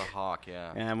hawk. The hawk,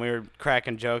 yeah. And we were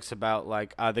cracking jokes about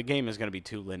like the game is gonna be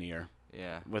too linear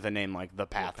Yeah. with a name like the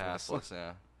Pathless. Pathless,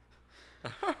 yeah.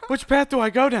 Which path do I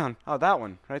go down? Oh, that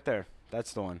one right there.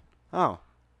 That's the one. Oh,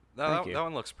 No, Thank that, you. that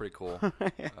one looks pretty cool.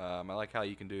 I like how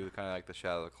you can do kind of like the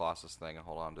Shadow of the Colossus thing and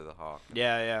hold on to the hawk. and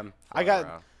yeah. fly I got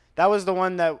around. that was the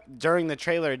one that during the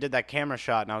trailer it did that camera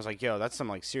shot, and I was like, yo, that's some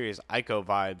like serious Ico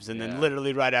vibes. And Yeah. then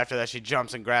literally right after that, she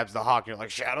jumps and grabs the hawk. And you're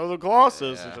like, Shadow of the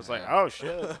Colossus. Yeah, It's just like, yeah. oh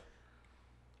shit.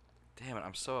 Damn it!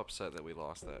 I'm so upset that we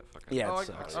lost that fucking. Yeah, Oh, it I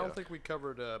sucks. don't think we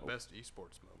covered best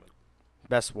esports moment.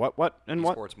 Best what and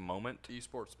what? Esports moment.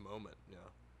 Esports moment, yeah.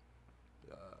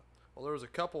 Well, there was a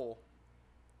couple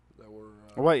that were.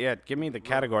 What? Yeah, give me the Road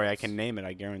category. I race. can name it.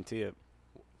 I guarantee it.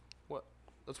 What?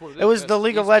 That's what it is. It was the Best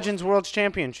League of esports. Legends World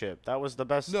Championship. That was the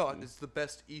best. No, it's the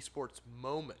best esports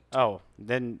moment. Oh,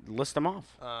 then list them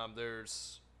off.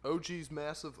 There's OG's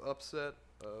massive upset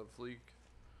of League.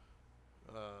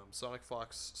 Sonic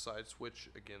Fox side switch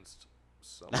against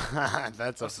someone.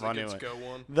 That's a funny one. Go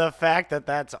One. The fact that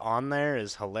that's on there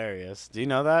is hilarious. Do you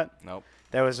know that? Nope.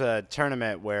 There was a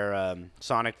tournament where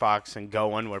Sonic Fox and Go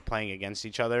One were playing against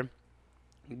each other.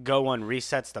 Go One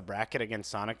resets the bracket against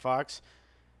Sonic Fox,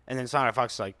 and then Sonic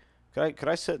Fox is like, could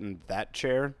I sit in that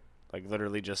chair? Like,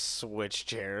 literally just switch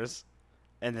chairs.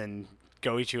 And then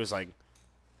Goichi was like,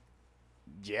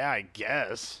 yeah, I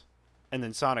guess. And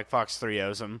then Sonic Fox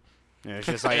 3-0s him. And it's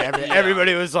just like,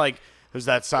 everybody was like, who's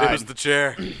that side? It was the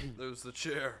chair. There was the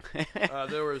chair.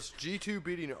 There was G2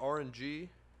 beating RNG.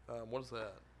 What is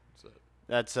that?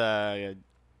 That's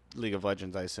League of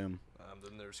Legends, I assume.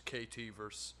 Then there's KT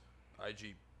versus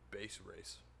IG Base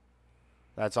Race.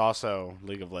 That's also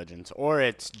League of Legends. Or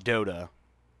it's Dota.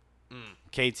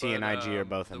 KT and IG are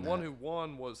both in that. The one who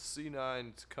won was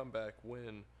C9's comeback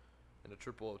win in a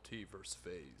triple OT versus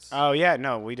FaZe. Oh, yeah.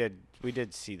 No, we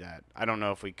did see that. I don't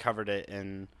know if we covered it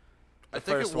in the I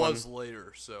think first it was one.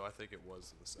 later, so I think it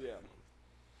was in the second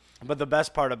one. But the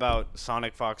best part about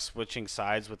Sonic Fox switching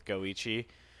sides with Goichi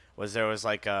was there was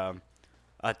like a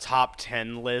top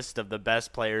 10 list of the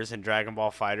best players in Dragon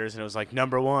Ball FighterZ, and it was like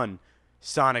number 1,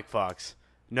 Sonic Fox.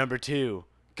 Number 2,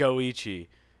 Goichi.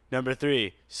 Number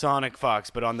 3, Sonic Fox,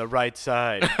 but on the right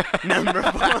side. Number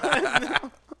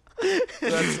 4.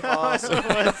 That's awesome.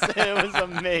 It was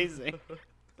amazing.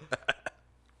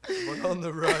 But on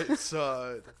the right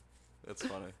side. That's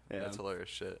funny. Yeah. That's hilarious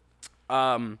shit.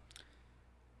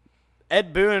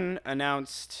 Ed Boon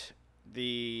announced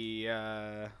the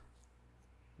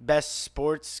best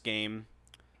sports game,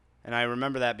 and I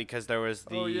remember that because there was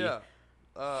the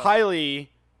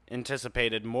highly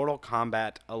anticipated Mortal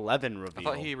Kombat 11 I reveal.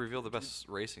 thought he revealed the best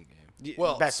racing game.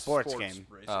 Best sports game,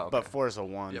 racing. Oh, okay. but Forza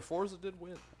won. Yeah, Forza did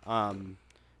win.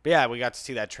 But yeah, we got to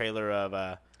see that trailer of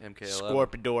MK11.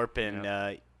 Scorpidorp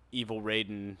and Evil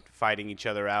Raiden fighting each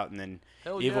other out, and then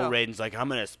Hell Evil yeah. Raiden's like, I'm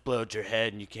gonna explode your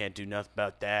head, and you can't do nothing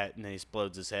about that. And then he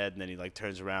explodes his head, and then he like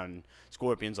turns around, and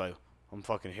Scorpion's like, I'm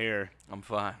fucking here. I'm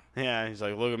fine. Yeah, he's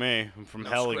like, look at me, I'm from No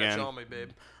hell scratch again. on me, babe.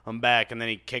 I'm back, and then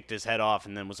he kicked his head off,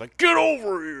 and then was like, get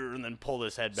over here, and then pulled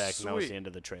his head back, and that was Sweet. the end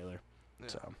of the trailer. Yeah.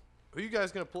 So, Who are you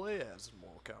guys going to play as in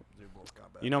Mortal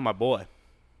Kombat? you know my boy,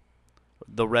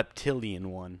 the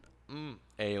reptilian one.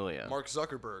 Alien. Mark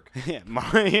Zuckerberg.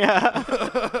 Yeah.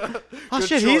 Oh Good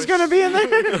shit, he's choice. gonna be in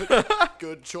there.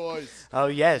 Good choice. Oh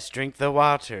yes, drink the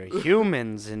water.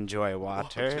 Humans enjoy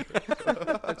water.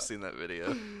 I've seen that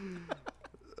video.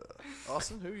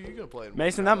 Austin, who are you going to play in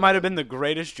Mason, Mortal that might have been the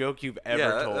greatest joke you've ever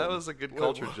Yeah, told. that was a good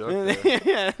culture joke there.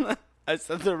 Yeah, I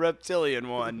said the reptilian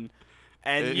one,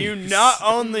 and you not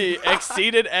only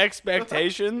exceeded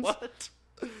expectations. What?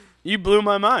 You blew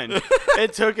my mind.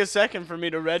 It took a second for me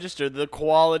to register the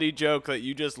quality joke that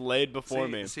you just laid before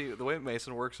me. See, the way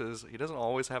Mason works is he doesn't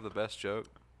always have the best joke,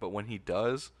 but when he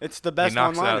does, It's the best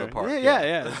knocks it out one-liner. of the park, Yeah,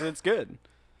 yeah. it's good.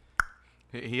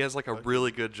 he has like a really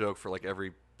good joke for like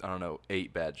every, I don't know,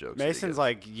 8 bad jokes. that he Mason's gets.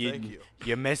 like, Thank you.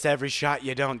 you miss every shot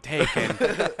you don't take, and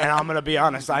I'm gonna be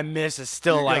honest, I miss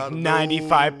still You like gotta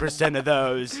 95% of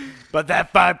those, but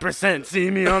that 5%, see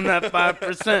me on that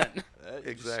 5%.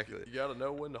 Exactly. You got to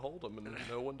know when to hold them and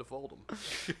know when to fold them.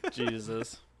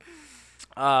 Jesus.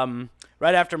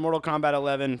 Right after Mortal Kombat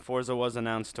 11, Forza was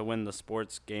announced to win the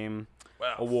sports game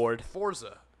award.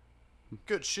 Forza.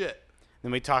 Good shit.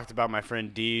 Then we talked about my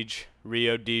friend Deej,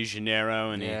 Rio de Janeiro,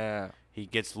 and Yeah. he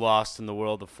gets lost in the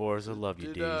world of Forza. Love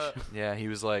you, Did, Deej. Yeah, he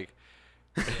was like,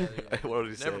 what did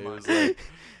he say? Never He mind. was like,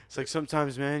 It's like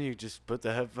sometimes, man, you just put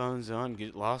the headphones on and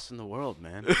get lost in the world,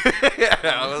 man. yeah,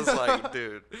 I was like,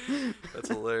 dude, that's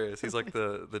hilarious. He's like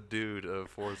the dude of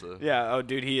Forza. Yeah, oh,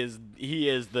 dude, he is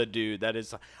the dude. That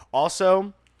is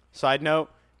also, side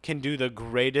note, can do the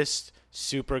greatest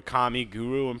Super Kami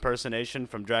Guru impersonation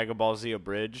from Dragon Ball Z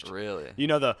Abridged. Really? You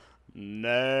know the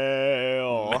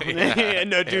nail. Yeah.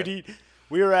 No, dude,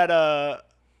 we were at a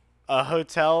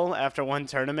hotel after one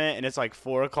tournament, and it's like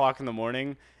 4:00 in the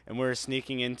morning, and we were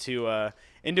sneaking into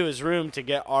his room to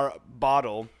get our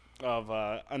bottle of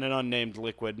an unnamed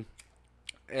liquid,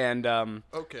 and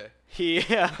Okay. he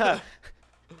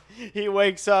he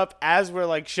wakes up as we're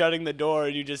like shutting the door,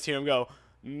 and you just hear him go,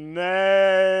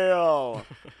 "Nail,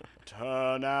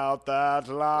 turn out that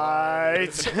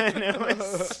light." And it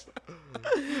was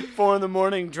 4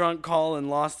 a.m, drunk call, and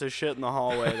lost his shit in the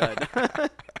hallway.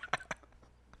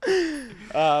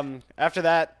 After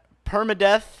that,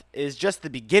 permadeath is just the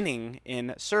beginning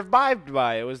in Survived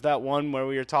By. It was that one where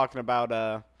we were talking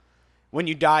about when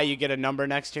you die, you get a number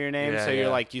next to your name. Yeah, So you're yeah.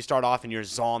 like, you start off and you're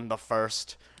Zon the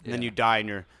first, and then Yeah. you die and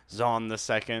you're Zon the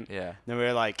second. Yeah. Then we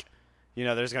were like,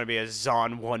 there's going to be a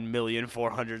Zon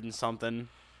 1,400,000 and something.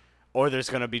 Or there's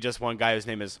going to be just one guy whose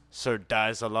name is Sir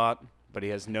Dies a Lot, but he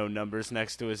has no numbers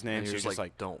next to his name. And So you're you're just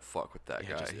like, don't fuck with that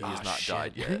guy. just, He's "Oh, not shit."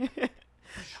 died yet.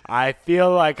 I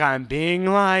feel like I'm being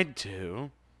lied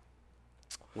to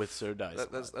with Sir Dies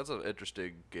a Lot. That's an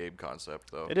interesting game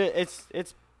concept, though.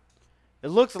 It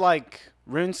looks like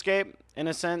RuneScape in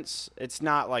a sense. It's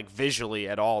not like visually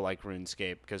at all like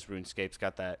RuneScape because RuneScape's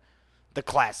got the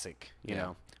classic, you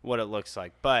know, what it looks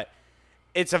like. But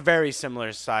it's a very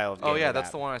similar style of game. Oh, yeah, to that's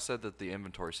that. the one I said that the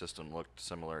inventory system looked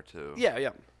similar to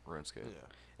Yeah. RuneScape. Yeah.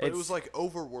 But it It's- was like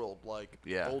overworld, like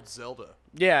Yeah. old Zelda.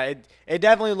 Yeah, it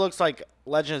definitely looks like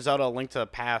Legend of Zelda: A Link to the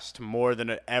Past more than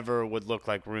it ever would look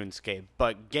like RuneScape.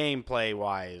 But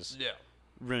gameplay-wise, Yeah.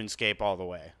 RuneScape all the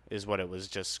way is what it was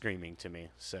just screaming to me.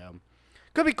 So,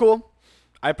 could be cool.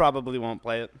 I probably won't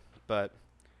play it, but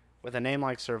with a name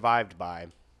like Survived By,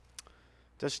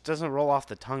 just doesn't roll off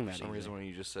the tongue that For some easy. reason, when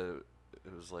you just said it,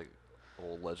 it was like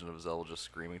old Legend of Zelda just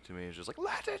screaming to me. It's just like,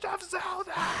 Legend of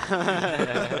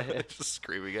Zelda! Just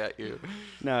screaming at you.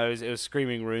 No, it was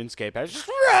screaming RuneScape. I was just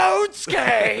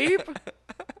RuneScape.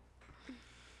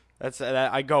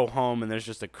 I go home and there's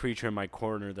just a creature in my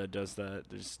corner that does that.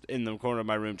 Just in the corner of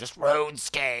my room, just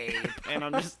RuneScape, and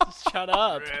I'm just shut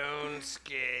up.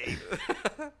 RuneScape.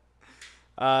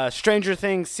 Stranger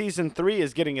Things season 3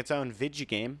 is getting its own video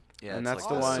game. Yeah, and it's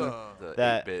that's like the awesome. one. The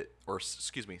that- 8-bit, or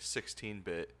excuse me,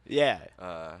 16-bit, Yeah,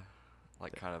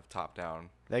 like kind of top-down.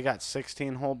 they got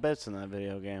 16 whole bits in that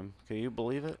video game. Can you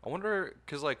believe it? I wonder,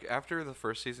 because like after the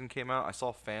first season came out, I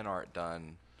saw fan art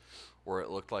done where it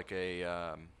looked like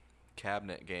a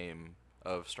cabinet game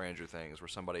of Stranger Things, where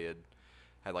somebody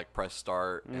had like pressed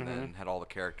start and then had all the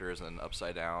characters, and then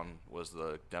upside down was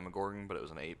the Demogorgon, but it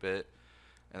was an 8-bit,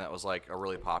 and that was like a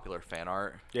really popular fan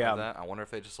art. Yeah. Of that. I wonder if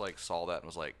they just like saw that and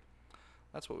was like,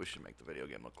 that's what we should make the video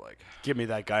game look like. Give me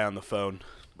that guy on the phone.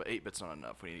 But 8-bit's not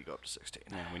enough. We need to go up to 16.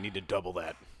 Yeah, we need to double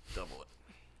that. Double it.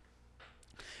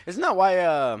 Isn't that why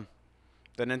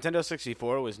the Nintendo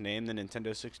 64 was named the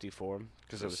Nintendo 64?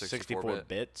 Because it was 64 64-bit.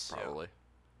 bits. Probably.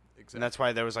 Exactly. And that's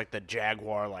why there was like the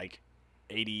Jaguar like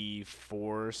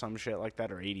 84 or some shit like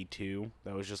that, or 82.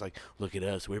 That was just like, look at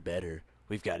us, we're better.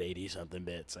 We've got 80-something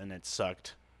bits. And it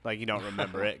sucked. Like, you don't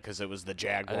remember it because it was the I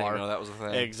Jaguar. didn't know that was a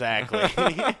thing. Exactly.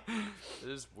 It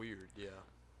is weird, yeah.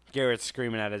 Garrett's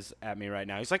screaming at me right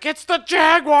now. He's like, it's the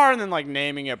Jaguar! And then, like,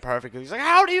 naming it perfectly. He's like,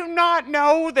 how do you not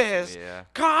know this? Yeah.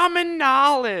 Common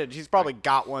knowledge. He's probably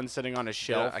got one sitting on his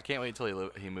Yeah, shelf. I can't wait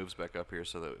until he moves back up here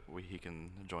so that he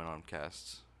can join on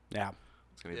casts. Yeah.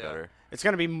 It's going to be Yeah. better. It's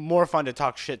going to be more fun to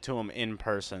talk shit to him in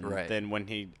person Right. than when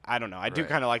I don't know. I do Right.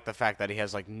 kind of like the fact that he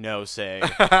has, like, no say,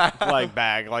 like,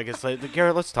 back. Like, it's like,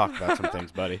 Garrett, let's talk about some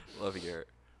things, buddy. Love you, Garrett.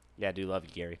 Yeah, I do love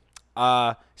you, Gary.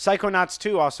 Psychonauts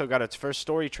 2 also got its first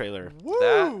story trailer.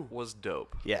 That was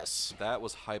dope. Yes. That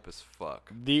was hype as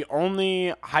fuck. The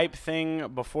only hype thing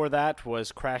before that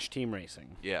was Crash Team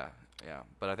Racing. Yeah, yeah.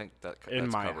 But I think that's In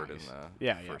my covered eyes. in the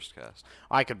Yeah. first cast.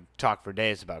 I could talk for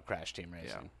days about Crash Team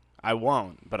Racing. I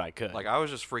won't, but I could. Like, I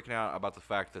was just freaking out about the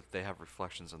fact that they have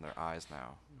reflections in their eyes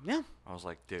now. Yeah. I was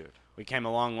like, dude, We came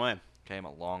a long way. came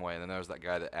a long way. And then there was that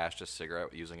guy that ashed a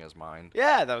cigarette using his mind.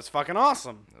 Yeah, that was fucking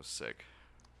awesome. It was sick.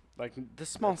 Like, the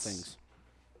small It's- things.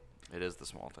 It is the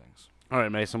small things. All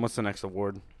right, Mason, what's the next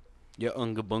award? Yeah,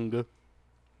 Unga Bunga.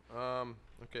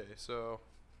 Okay, so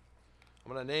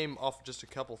I'm gonna name off just a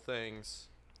couple things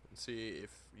and see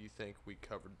if you think we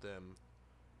covered them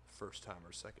first time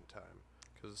or second time,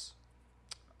 because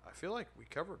I feel like we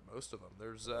covered most of them.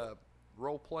 There's a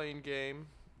role-playing game,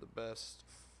 the best.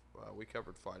 We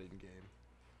covered fighting game.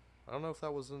 I don't know if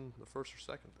that was in the first or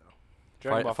second though.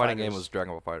 Dragon Ball Fighting game Fighters. was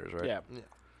Dragon Ball Fighters, right? Yeah, Yeah.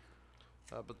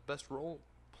 But the best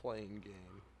role-playing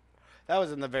game. that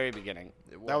was in the very beginning.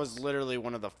 It That was was. literally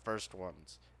one of the first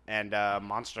ones. And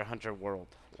Monster Hunter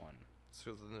World one.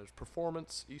 So then there's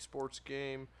performance, esports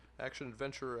game,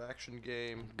 action-adventure, action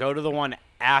game. Go to the one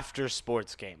after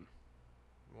sports game,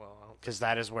 Well, I don't because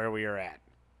that is where we are at.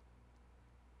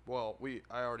 Well,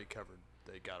 I already covered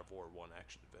the God of War 1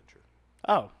 action adventure.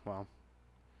 Oh, well.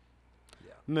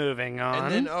 Yeah. Moving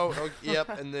on. And then yep,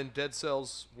 and then Dead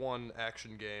Cells 1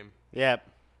 action game. Yep.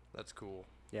 That's cool.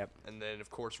 Yep. And then of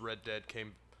course Red Dead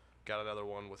got another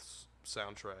one with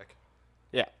soundtrack.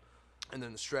 Yeah. And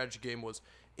then the strategy game was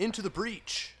Into the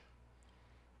Breach.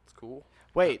 It's cool.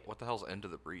 Wait, What the hell's Into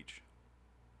the Breach?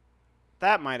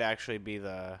 that might actually be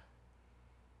the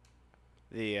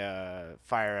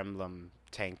Fire Emblem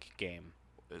tank game.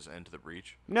 Is Into the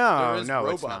Breach? No, there is no,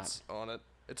 it's robots not. on it.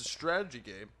 It's a strategy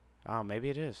game. Oh, maybe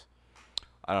it is.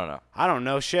 I don't know. I don't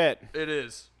know shit. It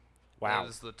is. Wow. That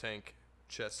is the tank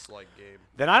chess-like game.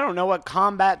 Then I don't know what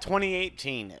Combat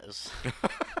 2018 is.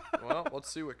 Well, let's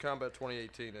see what Combat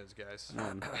 2018 is, guys.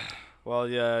 Well,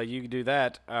 you can do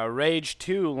that. Rage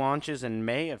 2 launches in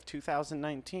May of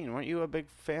 2019. Weren't you a big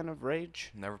fan of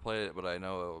Rage? Never played it, but I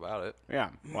know about it. Yeah.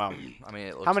 Well, I mean,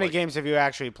 it looks how many like games have you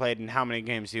actually played, and how many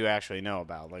games do you actually know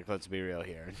about? Like, let's be real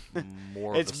here.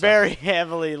 more. It's of the very second.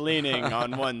 heavily leaning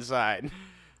on one side.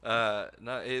 No,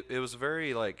 it was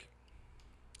very like.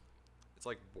 It's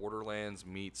like Borderlands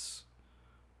meets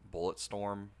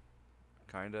Bulletstorm,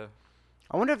 kinda.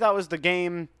 I wonder if that was the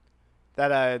game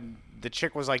that the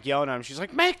chick was like yelling at him. She's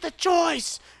like, "Make the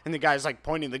choice!" And the guy's like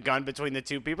pointing the gun between the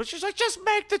two people. She's like, "Just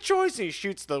make the choice!" And he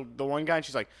shoots the one guy. And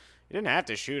she's like, "You didn't have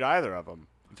to shoot either of them."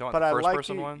 You talking But about I the first like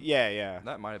person you. one? Yeah, yeah.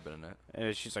 That might have been in it.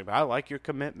 And she's like, "I like your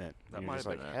commitment." That And might you're just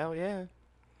have like, been it. "Hell yeah,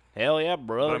 hell yeah,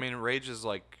 brother." But I mean, Rage is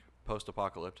like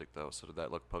post-apocalyptic though. So did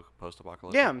that look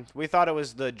post-apocalyptic? Yeah, we thought it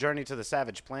was the Journey to the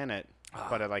Savage Planet,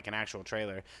 but like an actual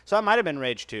trailer. So it might have been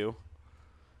Rage 2.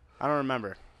 I don't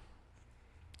remember.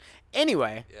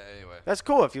 Anyway, Yeah. Anyway. that's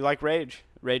cool if you like Rage.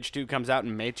 Rage 2 comes out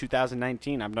in May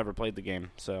 2019. I've never played the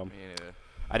game, so Me neither.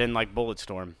 I didn't like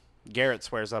Bulletstorm. Garrett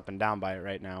swears up and down by it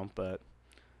right now, but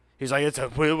he's like,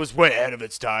 it was way ahead of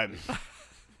its time.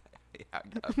 Yeah,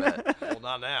 I bet. Well,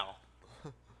 not now.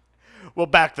 Well,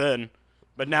 back then,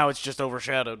 but now it's just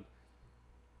overshadowed.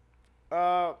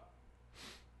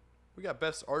 We got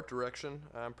best art direction.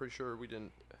 I'm pretty sure we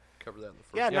didn't cover that in the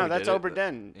first. Yeah, Yeah, no, we that's did it,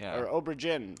 Oberdin yeah. or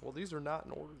Aubergine. Well, these are not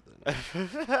in order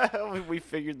then. We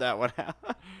figured that one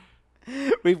out.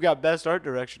 We've got best art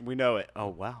direction. We know it. Oh,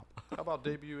 wow. How about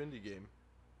debut indie game?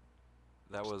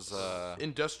 That was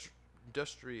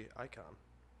Industry icon.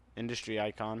 Industry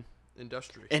icon.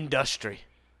 Industry. Industry.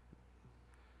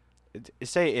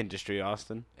 Say industry,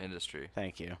 Austin. Industry.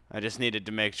 Thank you. I just needed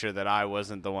to make sure that I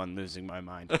wasn't the one losing my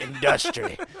mind.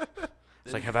 Industry.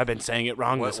 It's like, have I been saying it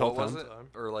wrong this whole what time? was it?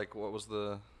 Or like, what was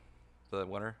the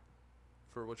winner?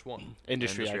 For which one?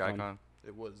 Industry icon.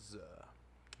 It was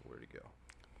where'd it go?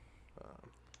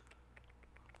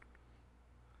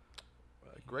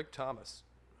 Greg Thomas.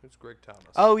 Who's Greg Thomas?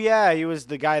 Oh, yeah. He was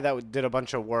the guy that did a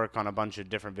bunch of work on a bunch of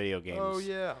different video games. Oh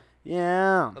yeah.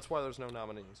 Yeah. That's why there's no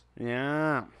nominees.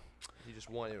 Yeah. He just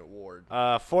won an award.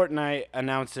 Fortnite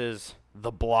announces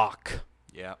The Block,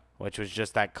 Yeah. which was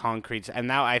just that concrete. And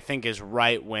that, I think, is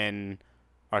right when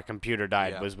our computer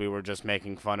died, Yeah. was we were just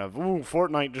making fun of, ooh,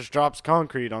 Fortnite just drops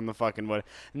concrete on the fucking wood.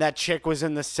 And that chick was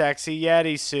in the sexy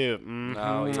Yeti suit. Mhm,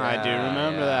 Oh, yeah. I do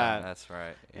remember yeah, that. That's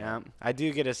right. Yeah. I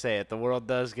do get to say it. The world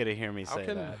does get to hear me How say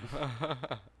can-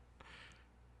 that.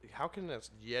 How can this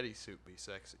Yeti suit be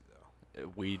sexy though?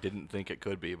 We didn't think it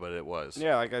could be, but it was.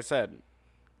 Yeah, like I said,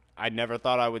 I never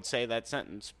thought I would say that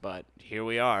sentence, but here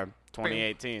we are,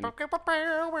 2018.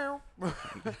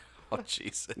 Oh,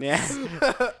 Jesus. Yeah,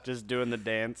 just doing the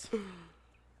dance.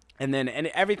 And then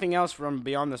everything else from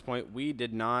beyond this point, we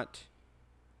did not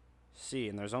see.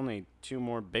 And there's only 2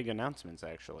 more big announcements,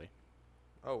 actually.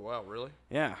 Oh wow, really?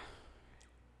 Yeah.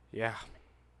 Yeah.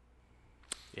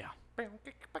 Yeah.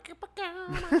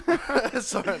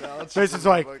 Sorry, no, it's Mason's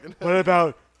like, what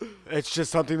about, it's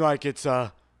just something like it's,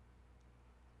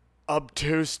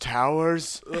 obtuse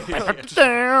towers?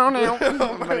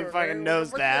 Nobody fucking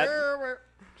knows that.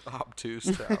 Obtuse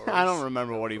towers. I don't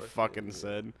remember what he fucking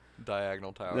said.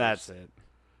 Diagonal towers. That's it.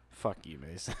 Fuck you,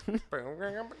 Mason.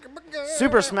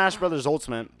 Super Smash Bros.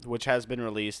 Ultimate, which has been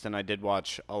released, and I did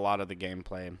watch a lot of the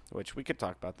gameplay, which we could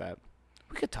talk about that.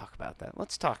 We could talk about that.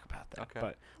 Let's talk about that. Okay.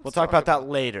 But we'll talk about that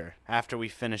later, after we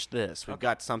finish this. We've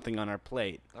got something on our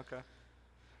plate.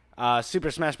 Okay. Super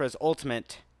Smash Bros.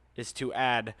 Ultimate is to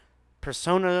add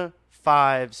Persona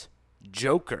 5's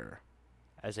Joker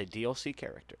as a DLC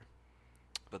character.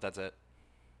 But that's it.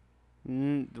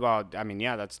 Well, I mean,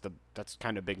 yeah, that's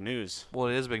kind of big news. Well,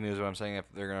 it is big news. But I'm saying if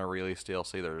they're gonna release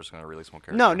DLC, they're just gonna release one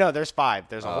character. No, there's 5.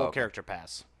 There's a Oh, whole okay. character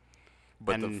pass.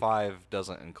 But the and- 5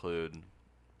 doesn't include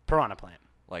Piranha Plant.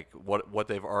 like what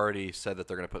they've already said that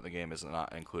they're gonna put in the game is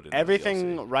not included. In the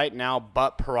Everything DLC. right now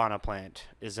but Piranha Plant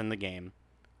is in the game.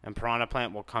 And Piranha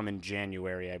Plant will come in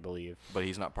January, I believe. But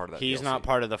he's not part of that. He's DLC. not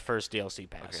part of the first DLC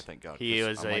pass. Okay, thank God, He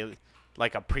 'cause was I'm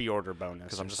like a pre-order bonus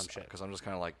Because or I'm some just shit. because I'm just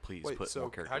kind of like, please Wait, put so more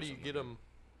characters. how do you in the get game. them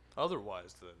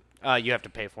otherwise then? You have to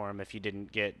pay for them if you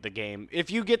didn't get the game. If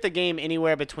you get the game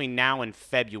anywhere between now and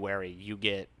February, you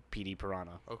get PD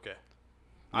Piranha. Okay.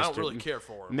 I don't Mr. really care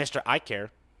for him. Mr. I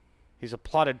Care. He's a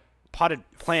potted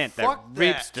plant that Fuck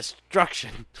reaps that.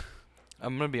 destruction.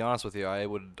 I'm gonna be honest with you. I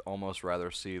would almost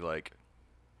rather see like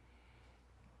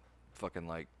fucking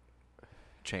like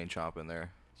Chain Chomp in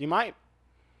there. You might.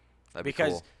 That'd be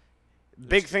Because cool.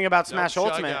 Big thing about Nope, Smash Shy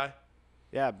Ultimate. Guy.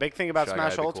 Yeah, big thing about Shy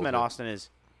Smash Guy'd be cool, Ultimate, too. Austin, is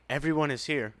everyone is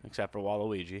here except for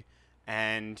Waluigi.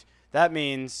 And that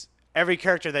means every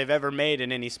character they've ever made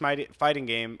in any fighting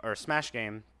game or Smash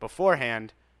game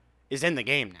beforehand is in the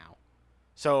game now.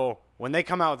 So when they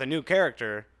come out with a new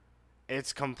character,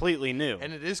 it's completely new.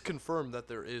 And it is confirmed that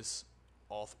there is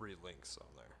all 3 Links on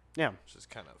there, yeah. which is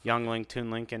kind of Young Link, Toon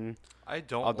Link, and I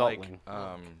don't Adult like Link.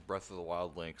 Breath of the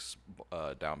Wild Link's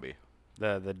downbeat.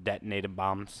 the detonated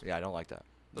bombs. Yeah, I don't like that.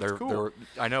 That's cool.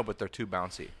 I know, but they're too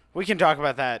bouncy. We can talk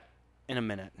about that in a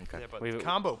minute. Okay. Yeah, but We-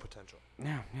 combo potential.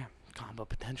 Yeah, combo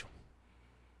potential.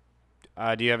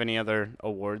 Do you have any other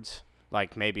awards?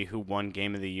 Like maybe who won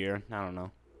Game of the Year? I don't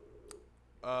know.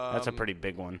 That's a pretty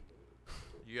big one.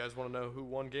 You guys want to know who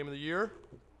won Game of the Year?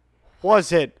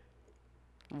 Was it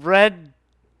Red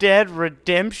Dead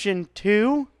Redemption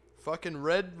 2? Fucking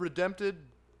Red Redempted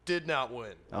did not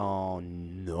win. Oh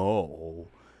no.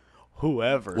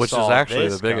 Whoever Which saw is actually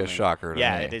this the biggest coming. shocker to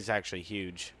Yeah, me. it is actually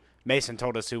huge. Mason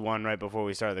told us who won right before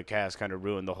we started the cast, kind of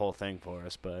ruined the whole thing for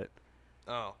us, but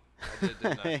Oh, I did,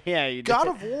 didn't I? yeah, you God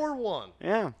did. of War won.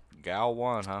 Yeah. Gal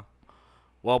won, huh?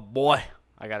 Well, boy,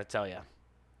 I got to tell you.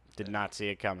 Did not see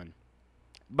it coming.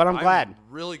 But I'm glad.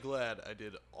 Really glad I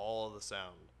did all of the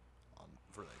sound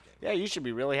for that game. Yeah, you should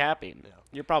be really happy. Yeah.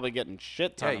 You're probably getting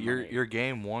shit ton Yeah, of your money. your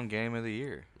game won Game of the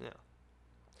Year. Yeah.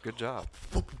 Good job.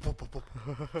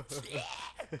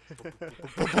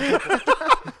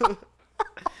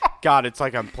 God, it's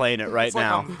like I'm playing it right It's like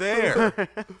now. I'm there,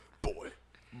 Boy.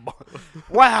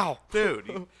 Wow.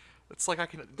 dude. It's like I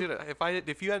can, dude.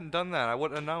 If you hadn't done that, I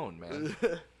wouldn't have known, man.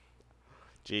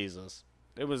 Jesus.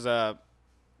 It was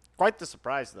quite the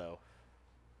surprise, though,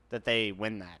 that they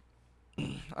win that.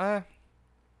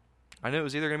 I knew it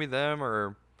was either gonna be them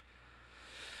or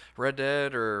Red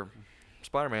Dead or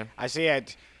Spider-Man. I see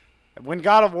it. When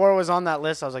God of War was on that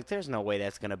list, I was like, there's no way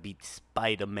that's going to beat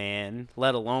Spider-Man,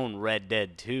 let alone Red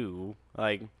Dead 2.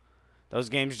 Like, those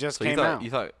games just So came you thought out. you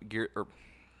thought Gear or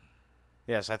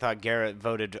Yes, I thought Garrett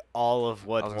voted all of I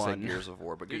what was gonna won. say Gears of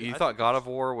War, but Dude, you I thought think God of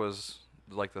War was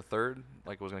like the third,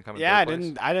 like was gonna come in Yeah, I third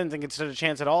place? didn't think it stood a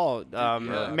chance at all.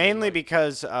 yeah. Mainly Like-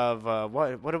 because of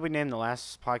what did we name the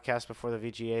last podcast before the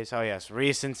VGAs? Oh yes,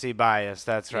 recency bias.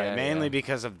 That's right. Yeah, Mainly yeah.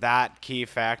 because of that key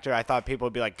factor. I thought people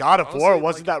would be like, God of Honestly, War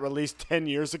wasn't like- that released 10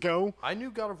 years ago? I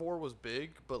knew God of War was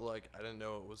big, but like I didn't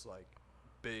know it was like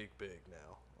big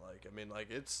now. Like I mean, like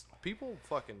it's people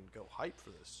fucking go hype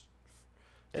for this.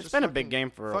 It's just been a fucking- big game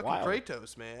for a fucking while.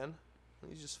 Kratos, man.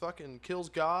 He just fucking kills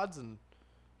gods and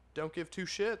don't give two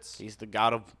shits. He's the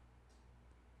God of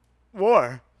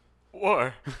War.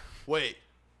 Wait.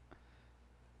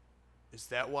 Is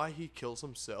that why he kills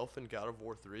himself in God of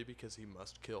War 3? Because he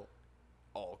must kill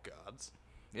all gods?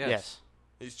 Yes.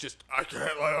 He's just, I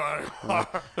can't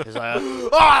live He's like,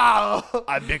 Ah!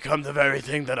 I've become the very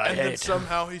thing that I And then hate.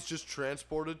 somehow he's just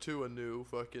transported to a new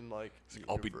fucking, like,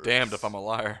 I'll be universe. damned if I'm a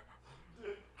liar.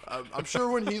 I'm sure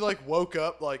when he, like, woke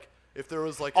up, like, if there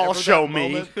was, like, I'll ever that show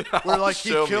me. moment where, like, he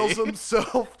show kills me.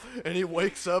 himself and he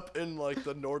wakes up in, like,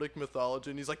 the Nordic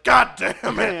mythology and he's like, God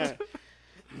damn it!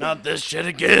 Not this shit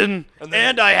again. And And,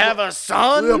 then- I have a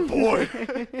son. Yeah, boy.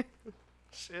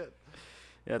 Shit.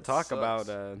 Yeah, talk sucks. about.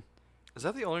 Is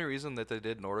that the only reason that they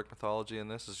did Nordic mythology in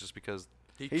this? Is just because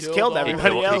He's killed all-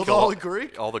 everybody he else. killed all the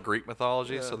Greek. all the Greek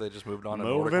mythology, Yeah. so they just moved on to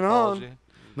Moving Nordic on. mythology?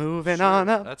 Moving Sure. on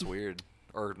up. That's weird,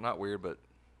 or not weird, but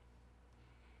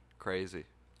crazy,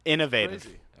 Innovative.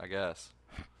 Crazy. I guess.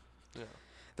 Yeah.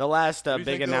 The last Who do you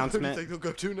big think they'll- announcement. Who do you think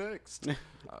they'll go to next?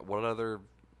 What other?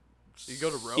 You go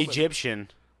to Roman. Egyptian.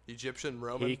 Egyptian,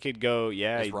 Roman. He could go.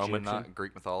 Yeah, Is Egyptian. Roman not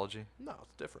Greek mythology? No,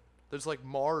 it's different. There's like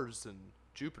Mars and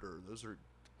Jupiter. Those are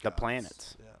The gods.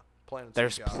 planets. Yeah, planets.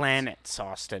 There's are gods. planets,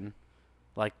 Austin.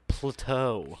 Like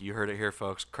Pluto. You heard it here,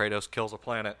 folks. Kratos kills a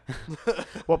planet.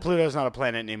 Well, Pluto's not a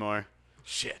planet anymore.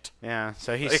 Shit. Yeah,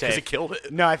 so he's Because he safe. killed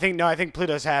it. No, I think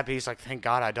Pluto's happy. He's like, thank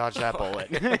God I dodged that bullet.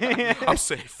 I'm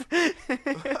safe.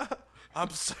 I'm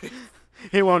safe.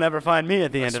 He won't ever find me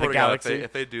at the I end of swear the to God, galaxy.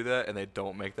 if they do that and they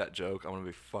don't make that joke, I'm gonna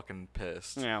be fucking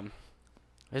pissed. Yeah.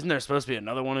 Isn't there supposed to be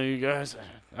another one of you guys?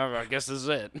 Oh, I guess this is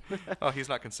it. Oh, he's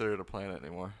not considered a planet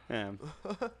anymore. Yeah.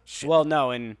 Well,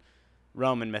 no, in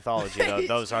Roman mythology, though,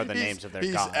 those are the He's- names of their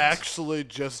he's gods. actually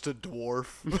just a dwarf.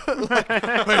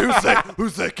 Like, wait, who's that?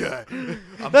 Who's that guy?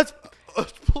 That's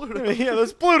Pluto. yeah,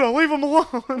 that's Pluto. Leave him alone.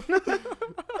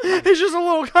 He's just a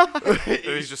little guy.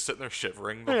 He's just sitting there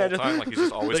shivering the Yeah, whole just- time, like he's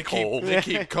just always cold. They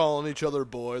keep calling each other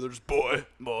boy. They're just boy.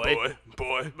 Boy.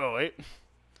 Boy.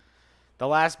 The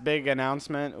last big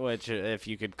announcement, which, if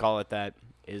you could call it that,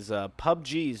 is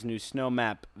PUBG's new snow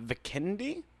map,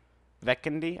 Vikendi?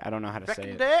 I don't know how to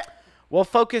say it. We'll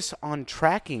focus on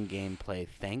tracking gameplay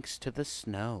thanks to the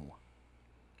snow.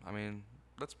 I mean,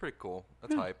 that's pretty cool.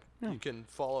 That's hype. You can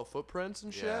follow footprints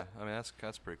and shit. Yeah, I mean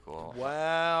that's pretty cool.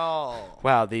 Wow.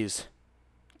 Wow, these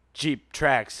Jeep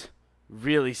tracks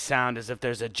really sound as if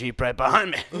there's a Jeep right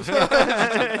behind me.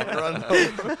 Run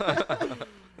over.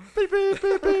 Beep, beep,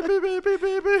 beep, beep, beep, beep, beep,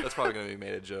 beep, beep. That's probably gonna be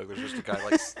made a joke. There's just a guy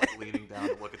like leaning down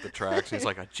to look at the tracks, and he's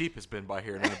like, "A Jeep has been by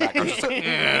here," and in the background, just like,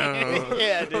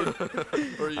 Yeah,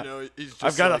 dude. Or he's just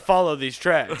I've got to like, follow these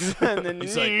tracks. And then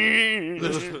he's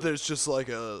like, there's just like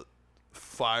a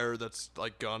fire that's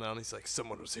like gone out. And he's like,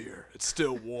 someone was here. It's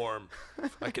still warm.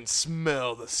 I can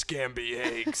smell the scampi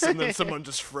eggs. And then someone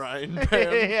just frying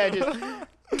pan. yeah, just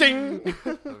ding.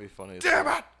 that'd be funny. Damn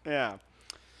it! Yeah.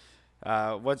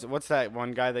 What's that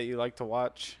one guy that you like to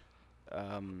watch?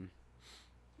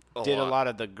 Did a lot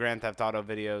of the Grand Theft Auto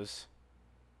videos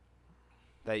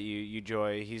that you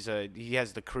enjoy. He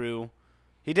has the crew.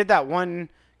 He did that one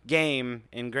game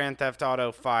in Grand Theft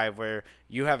Auto 5 where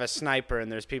you have a sniper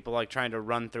and there's people like trying to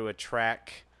run through a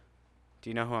track. Do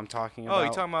you know who I'm talking about? Oh,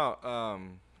 you talking about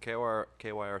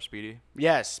KYR Speedy?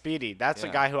 Yes, Speedy. That's a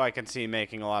Yeah. guy who I can see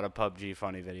making a lot of PUBG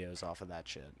funny videos off of that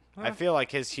shit. I feel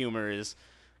like his humor is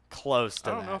close to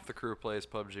I don't that. know if the crew plays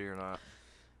PUBG or not.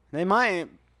 They might.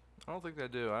 I don't think they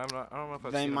do. I don't know if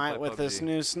I've They seen might them play with PUBG. this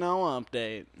new snow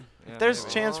update. Yeah, If there's maybe.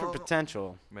 a chance for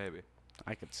potential, Maybe.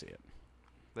 I could see it.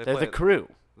 They They're play the it- crew.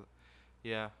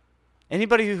 Yeah.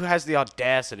 Anybody who has the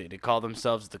audacity to call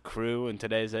themselves the crew in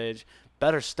today's age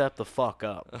better step the fuck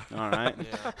up. All right?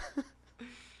 Yeah.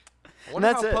 I wonder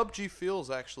that's how it. PUBG feels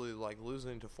actually like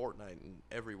losing to Fortnite in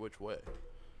every which way.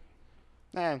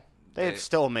 They've They-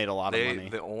 still made a lot of money.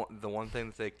 The one thing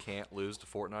that they can't lose to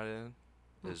Fortnite in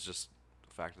is just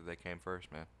the fact that they came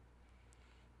first, man.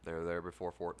 They were there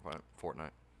before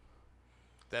Fortnite.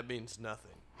 That means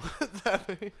nothing.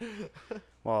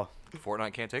 Well,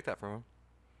 Fortnite can't take that from them.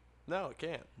 No, it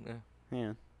can't. Yeah.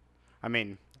 yeah. I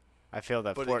mean, I feel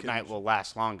that But it Fortnite can- will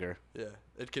last longer. Yeah,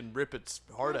 it can rip its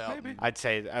heart out. maybe. and I'd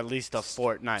say at least a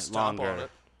fortnight stomp on longer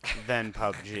it. than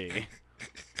PUBG.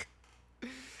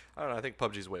 I don't know. I think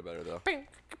PUBG's way better though.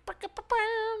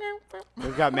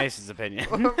 We've got Mason's opinion.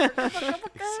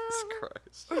 Jesus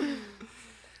Christ.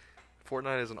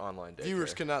 Fortnite is an online day.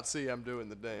 Viewers cannot see I'm doing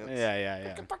the dance.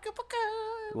 yeah.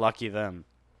 Lucky them.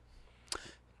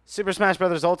 Super Smash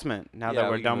Bros. Ultimate. Now Yeah, that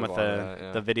we're we can done move with on to that,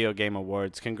 yeah. the video game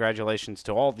awards, congratulations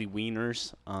to all the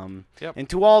wieners. Yep. And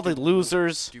to all the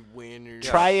losers. You winners.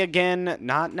 Try again,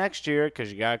 not next year,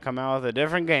 because you got to come out with a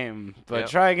different game. But Yep.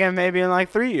 try again maybe in like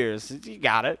 3 years. You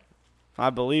got it. I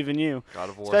believe in you. God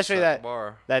of War Especially set that the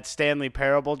bar. that Stanley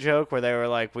Parable joke where they were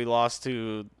like, we lost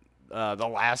to The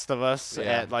Last of Us Yeah.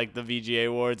 at like the VGA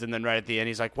Awards, and then right at the end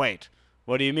he's like, wait,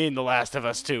 what do you mean The Last of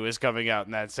Us 2 is coming out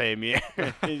in that same year?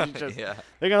 He's just- Yeah.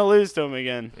 They're going to lose to him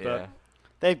again. Yeah. But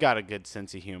they've got a good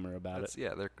sense of humor about it.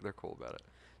 Yeah, they're cool about it.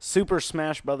 Super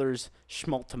Smash Brothers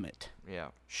Schmultimate. Yeah.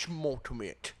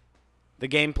 Schmultimate. The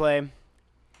gameplay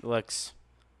looks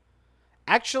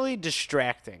actually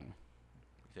distracting.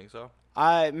 You think so?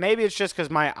 Maybe it's just because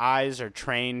my eyes are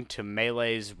trained to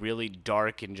Melee's really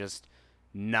dark and just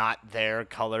not their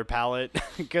color palette.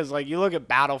 Because like you look at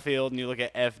Battlefield and you look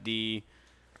at FD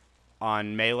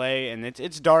on Melee, and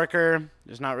it's darker.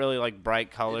 There's not really like bright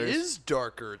colors. It is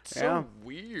darker. It's Yeah. so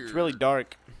weird. It's really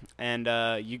dark. And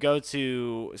you go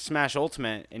to Smash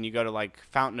Ultimate and you go to like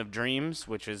Fountain of Dreams,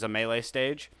 which is a Melee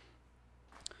stage.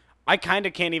 I kind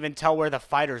of can't even tell where the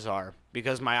fighters are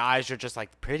because my eyes are just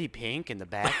like pretty pink in the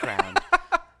background.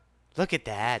 Look at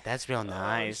that. That's real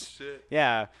nice. shit.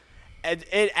 Yeah.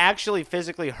 It actually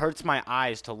physically hurts my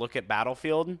eyes to look at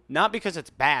Battlefield. Not because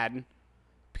it's bad,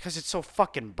 because it's so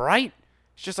fucking bright.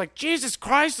 It's just like, Jesus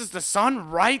Christ, is the sun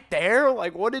right there?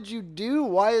 Like, what did you do?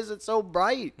 Why is it so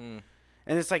bright? And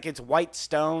it's like it's white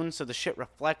stone, so the shit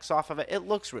reflects off of it. It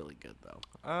looks really good, though.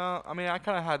 I mean, I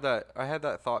kind of had that. I had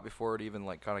that thought before it even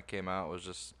like kind of came out. It was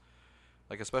just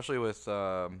like, especially with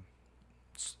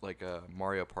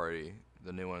Mario Party,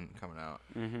 the new one coming out.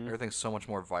 Mm-hmm. Everything's so much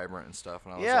more vibrant and stuff.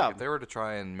 And I was Yeah. like, if they were to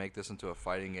try and make this into a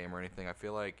fighting game or anything, I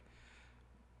feel like,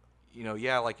 you know,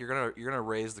 yeah, like you're gonna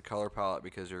raise the color palette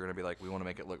because you're gonna be like, we want to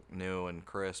make it look new and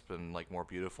crisp and like more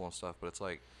beautiful and stuff. But it's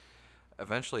like,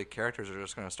 eventually, characters are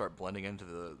just gonna start blending into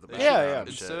the background Yeah. and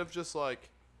Instead shit. of just like,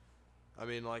 I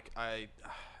mean, like I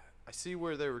see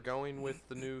where they were going with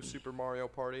the new Super Mario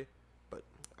Party, but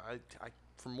I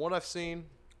from what I've seen,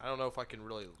 I don't know if I can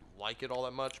really like it all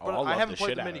that much. Oh, But I'll I love haven't the played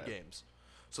shit the out of mini it. games,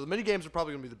 so the mini games are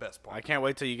probably gonna be the best part. I can't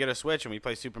wait till you get a Switch and we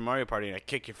play Super Mario Party and I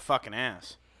kick your fucking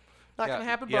ass. Not gonna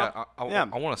happen, Yeah, bro. Yeah.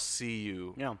 I want to see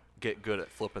you Yeah. get good at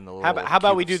flipping the little. How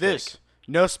about we cube do stick. this?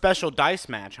 No special dice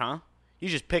match, huh? You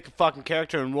just pick a fucking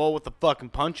character and roll with the fucking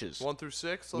punches. 1 through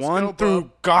 6. Let's 1 go, through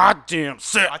bub. goddamn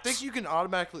 6. I think you can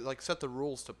automatically set the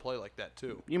rules to play like that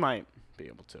too. You might be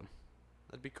able to.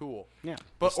 That'd be cool. Yeah.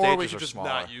 But The or we stages could are just smaller.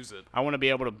 not use it. I want to be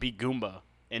able to beat Goomba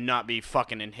and not be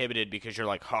fucking inhibited because you're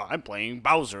like, I'm playing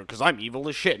Bowser because I'm evil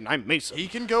as shit and I'm Mesa. He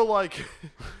can go like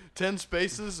 10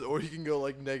 spaces, or he can go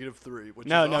like -3. Which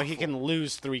No, is he awful. can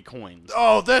lose 3 coins.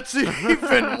 Oh, that's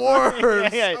even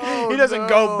worse. Yeah, Oh, he doesn't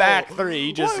go no. back 3.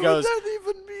 He just Why goes would that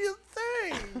even be a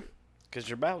thing? because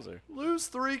you're Bowser. Lose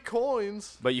 3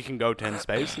 coins. But you can go 10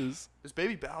 spaces. Is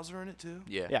Baby Bowser in it too?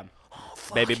 Yeah. Yeah. Oh,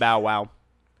 fuck. Baby Bow Wow.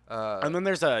 Uh, And then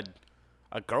there's a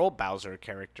girl Bowser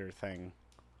character thing.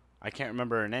 I can't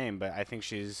remember her name, but I think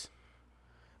she's.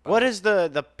 What is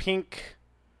the pink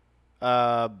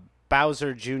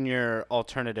Bowser Jr.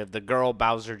 alternative? The girl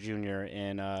Bowser Jr.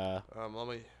 in Let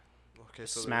me. Okay,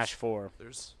 so Smash 4.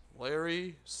 There's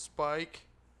Larry, Spike.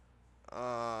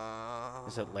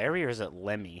 Is it Larry or is it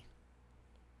Lemmy?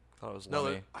 I thought it was No,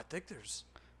 Lemmy. I think there's.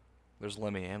 There's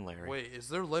Lemmy and Larry. Wait, is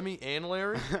there Lemmy and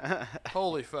Larry?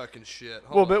 Holy fucking shit!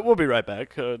 Hold on. We'll be right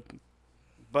back.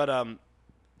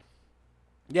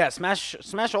 Yeah, Smash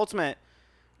Ultimate,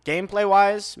 gameplay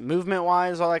wise, movement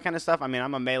wise, all that kind of stuff. I mean,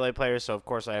 I'm a melee player, so of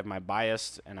course I have my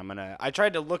bias, and I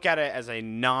tried to look at it as a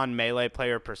non-melee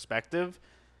player perspective.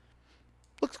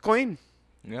 Looks clean,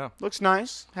 Yeah. looks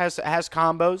nice, has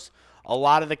combos. A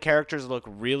lot of the characters look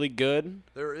really good.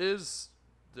 There's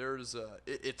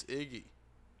it's Iggy.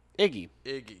 Iggy,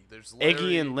 There's Larry,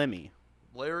 Iggy and Lemmy,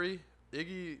 Larry,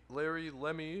 Iggy, Larry,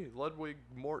 Lemmy, Ludwig,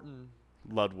 Morton,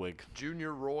 Ludwig.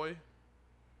 Junior, Roy,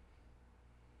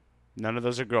 None of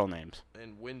those are girl names.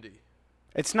 and Wendy.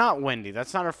 It's not Wendy.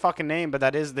 That's not her fucking name, but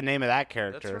that is the name of that That's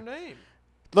character. her name.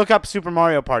 Look up Super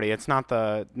Mario Party. It's not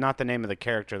the name of the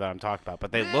character that I'm talking about,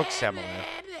 but they look similar.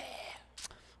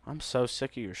 I'm so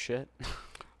sick of your shit.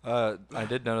 I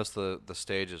did notice the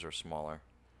stages are smaller.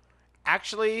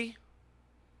 Actually,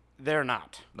 they're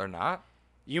not. They're not?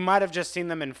 You might have just seen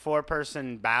them in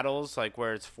 4-person battles, like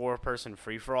where it's 4-person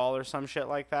free-for-all or some shit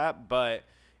like that. But,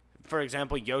 for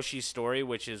example, Yoshi's Story,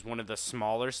 which is one of the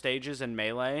smaller stages in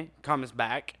Melee, comes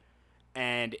back,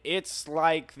 and it's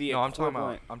like the No,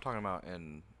 equivalent. I'm talking about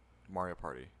in Mario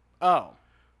Party. Oh,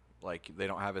 Like they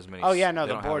don't have as many. Oh, yeah, no, they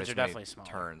the don't have boards as are many definitely smaller.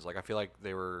 Turns. Like I feel like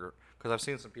they were because I've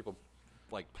seen some people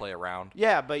like play around.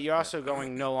 yeah, but you're also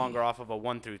going no longer off of a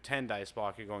 1 through 10 dice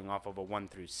block. You're going off of a 1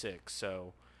 through 6,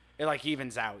 so it like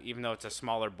evens out. Even though it's a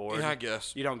smaller board, Yeah, I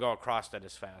guess you don't go across that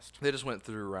as fast. they just went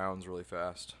through rounds really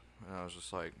fast, and I was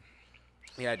just like,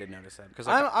 Yeah, I did notice that. Because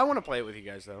 'Cause I want to play it with you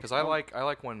guys though. because I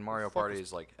like when Mario fuck Party is-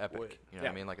 is like epic. wait. You know Yeah.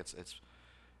 what I mean? Like it's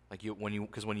like when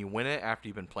you win it after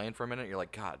you've been playing for a minute, you're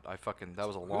like, God, that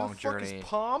was a long Who the journey. fuck is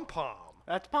Pom Pom?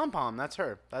 That's Pom Pom. That's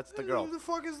her. That's the girl. Who the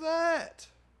fuck is that?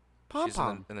 Pom She's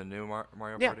Pom. in the new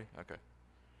Mario Yeah. Party. Okay,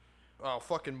 Oh,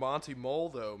 fucking Monty Mole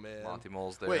though, man. Monty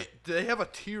Mole's there. Wait, do they have a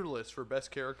tier list for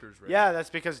best characters? Right? Yeah, that's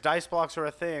because dice blocks are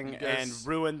a thing You guys- and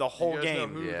ruined the whole you guys know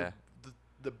game. who Yeah.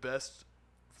 the best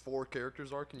 4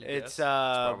 characters are? Can you It's guess?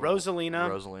 probably Rosalina,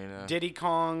 Rosalina. Diddy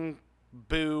Kong,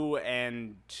 Boo,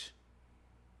 and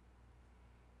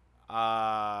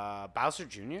Bowser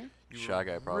Jr. You Shy were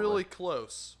Guy probably. really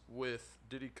close with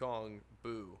Diddy Kong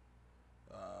Boo,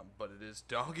 but it is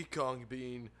Donkey Kong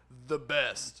being the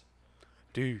best.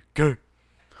 DK.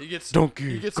 He gets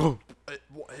Donkey He gets Kong.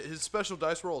 his special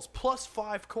dice roll is plus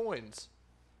 5 coins.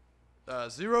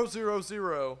 0, 0,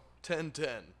 0, 10,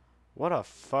 10. What a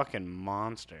fucking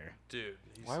monster. Dude,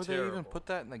 he's Why would terrible. they even put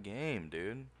that in the game,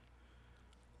 dude?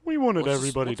 We wanted Let's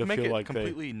everybody to make feel it like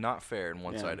completely not fair and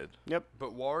one-sided. Yep.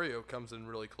 But Wario comes in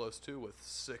really close too with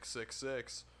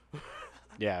 666.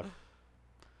 Yeah.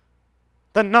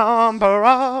 The number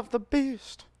of the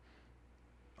beast.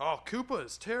 Oh, Koopa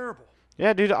is terrible.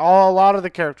 Yeah, dude. A lot of the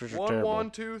characters are 1, terrible.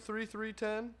 1, 2, 3, 3,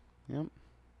 10. Yep.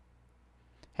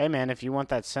 Hey man, if you want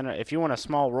that center, if you want a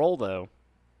small roll though,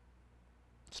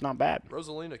 it's not bad.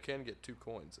 Rosalina can get 2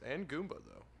 coins, and Goomba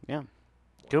though. Yeah.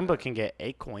 Goomba can get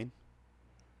a coin.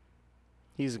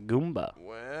 He's a Goomba.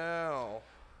 Wow.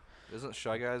 Isn't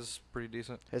Shy Guys pretty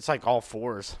decent? It's like all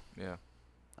 4s, Yeah.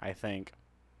 I think.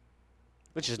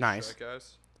 Which is nice. Right,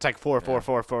 guys. It's like 4, 4,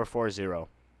 4, 4, 4, 0.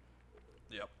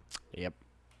 Yep. Yep.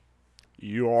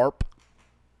 Yarp.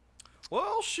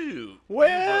 Well, shoot. Well,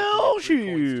 You both get 3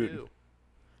 points, shoot. too.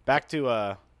 Back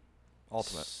to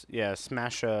Ultimate. yeah,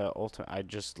 Smash Ultimate. I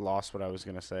just lost what I was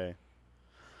gonna say.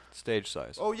 Stage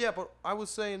size. Oh yeah, but I was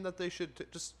saying that they should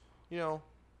just, I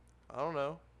don't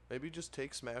know, maybe just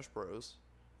take Smash Bros.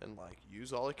 And like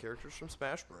use all the characters from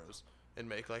Smash Bros. And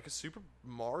make like a Super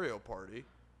Mario Party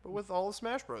but with all the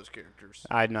Smash Bros. Characters.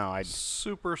 I know.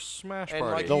 Super Smash And,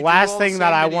 Party. like, The you do last all the thing that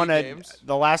same I mini want to, games.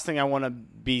 the last thing I want to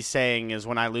be saying is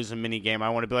when I lose a mini game, I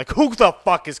want to be like, who the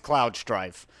fuck is Cloud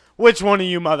Strife? Which one of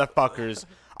you motherfuckers?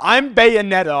 I'm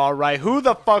Bayonetta, all right. Who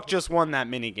the fuck just won that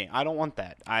mini game? I don't want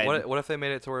that. What if they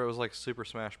made it to where it was like Super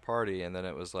Smash Party, and then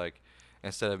it was like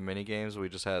instead of mini games, we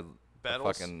just had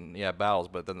Battles? battles,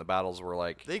 but then the battles were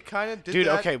like They kind of did Dude,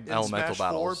 that okay. in Elemental Smash 4,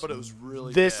 battles. but it was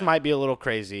really This bad. might be a little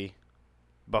crazy,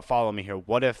 but follow me here.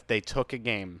 What if they took a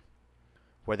game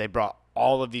where they brought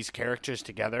all of these characters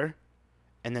together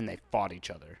and then they fought each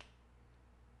other?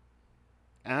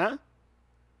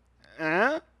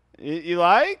 You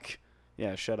like?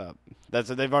 Yeah, shut up. That's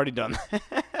what they've already done.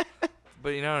 But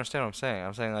you don't understand what I'm saying.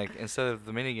 I'm saying like instead of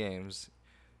the mini games,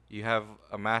 you have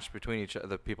a match between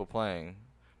the people playing,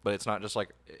 but it's not just like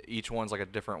each one's like a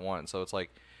different one. So it's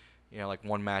like, like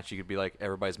one match you could be like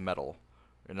everybody's metal,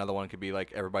 another one could be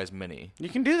like everybody's mini. You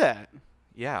can do that.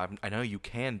 Yeah, I know you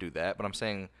can do that, but I'm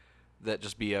saying that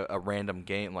just be a random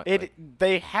game like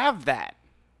They have that.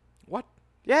 what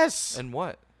Yes. and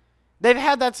what? They've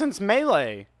had that since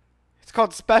Melee. It's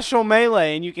called Special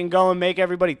Melee, and you can go and make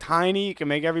everybody tiny. You can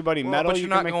make everybody Well, metal. but you you're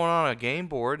can not make... going on a game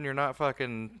board, and you're not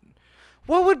fucking.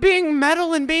 What would being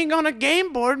metal and being on a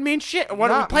game board mean? Shit.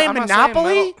 What are we Not- playing I'm not saying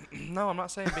Monopoly? No, I'm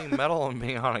not saying being metal and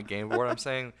being on a game board. I'm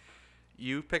saying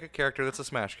you pick a character that's a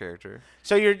Smash character.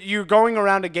 So you're going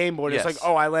around a game board. It's Yes. like,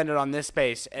 oh, I landed on this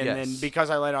space, and then Yes. because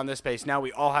I landed on this space, now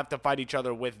we all have to fight each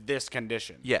other with this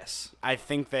condition. Yes. I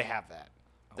think they have that.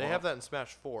 They have that in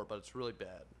Smash 4, but it's really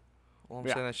bad. Well, I'm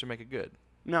Yeah. saying that should make it good.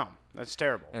 No, that's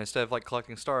terrible. And instead of like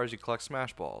collecting stars, you collect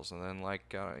Smash balls, and then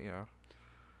like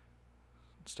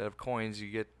instead of coins, you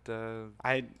get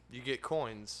You get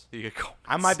coins. coins.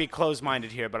 I might be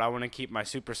closed-minded here, but I want to keep my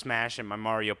Super Smash and my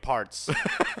Mario parts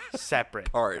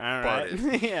separate. Part- All right.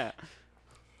 Yeah.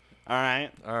 All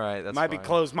right. All right, that's Might be fine.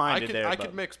 closed-minded there. I but-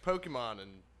 could mix Pokemon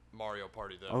and Mario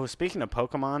Party though. Oh, speaking of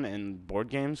Pokemon and board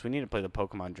games, we need to play the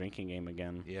Pokemon drinking game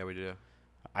again. Yeah, we do.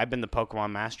 I've been the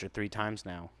Pokemon master 3 times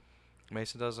now.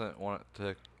 Mason doesn't want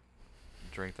to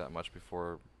drink that much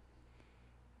before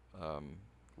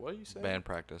What are you saying? band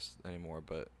practice anymore,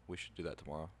 but we should do that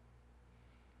tomorrow.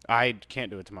 I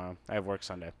can't do it tomorrow. I have work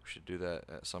Sunday. We should do that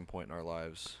at some point in our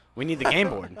lives. We need the game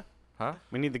board. Huh?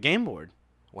 We need the game board.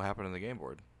 What happened in the game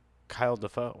board? Kyle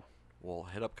Defoe. We'll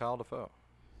hit up Kyle Defoe.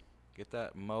 Get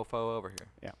that mofo over here.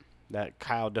 Yeah. That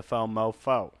Kyle Defoe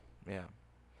mofo. Yeah.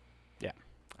 Yeah.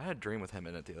 I had a dream with him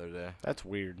in it the other day. That's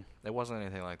weird. It wasn't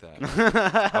anything like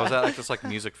that. I was at like this like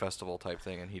music festival type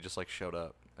thing, and he just like showed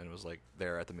up and was like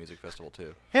there at the music festival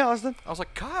too. Hey, Austin. I was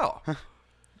like, Kyle,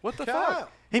 what the Kyle.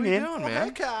 fuck? Hey, what man. are you doing, man?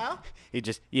 Hey, Kyle. He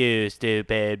just, you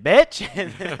stupid bitch.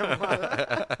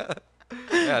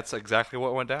 Yeah, that's exactly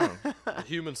what went down.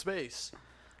 Human space.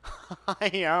 I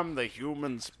am the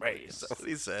human space. That's what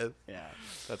he said. Yeah.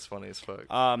 That's funny as fuck.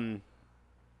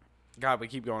 God, we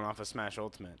keep going off of Smash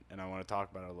Ultimate, and I want to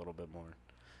talk about it a little bit more.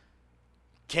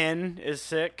 Ken is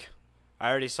sick. I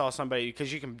already saw somebody,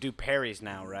 because you can do parries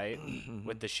now, right?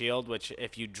 With the shield, which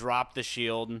if you drop the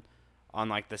shield on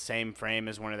like the same frame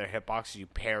as one of their hitboxes, you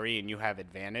parry and you have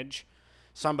advantage.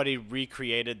 Somebody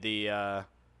recreated the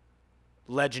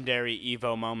legendary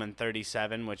Evo moment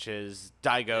 37, which is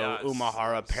Daigo Yes,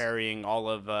 Umahara yes. parrying all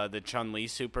of the Chun-Li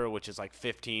super, which is like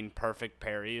 15 perfect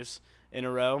parries in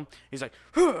a row. He's like,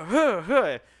 huh, huh,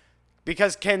 huh.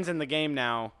 Because Ken's in the game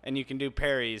now and you can do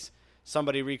parries,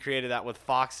 somebody recreated that with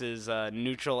Fox's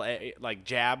neutral like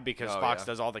jab, because Oh, Fox yeah.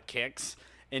 does all the kicks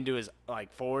into his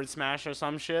like forward smash or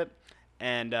some shit,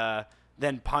 and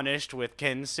then punished with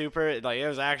Ken's super. Like, it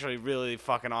was actually really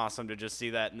fucking awesome to just see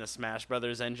that in the Smash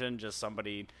Brothers engine. Just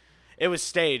somebody, it was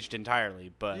staged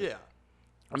entirely, but Yeah.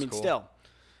 I mean, cool. still,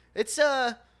 it's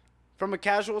from a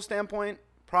casual standpoint,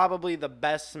 probably the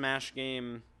best Smash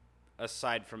game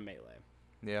aside from Melee.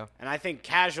 Yeah. And I think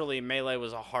casually, Melee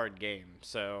was a hard game.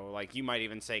 So, like, you might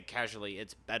even say casually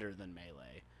it's better than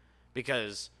Melee.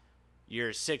 Because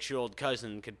your 6-year-old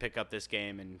cousin could pick up this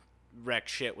game and wreck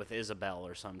shit with Isabelle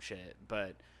or some shit.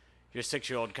 But your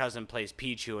 6-year-old cousin plays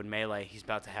Pichu in Melee, he's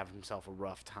about to have himself a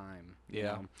rough time. You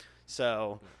Yeah. know?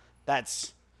 So,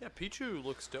 that's... Yeah, Pichu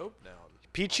looks dope now.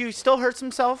 Pichu still hurts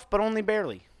himself, but only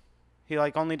barely. He,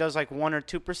 like, only does, like, 1 or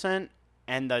 2%.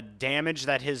 And the damage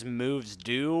that his moves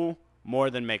do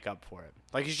more than make up for it.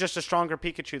 Like, he's just a stronger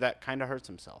Pikachu that kind of hurts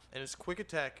himself. And his quick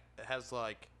attack has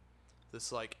like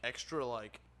this like extra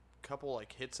like couple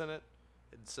like hits in it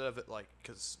instead of it like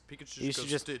because Pikachu He used to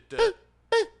goes just-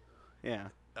 Yeah.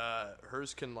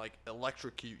 hers can like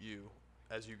electrocute you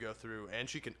as you go through, and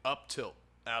she can up tilt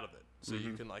out of it, so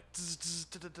you can like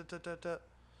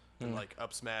and like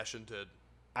up smash into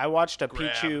I watched a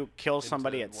grab Pichu kill into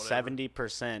somebody at whatever.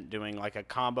 70% doing like a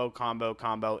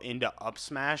combo into up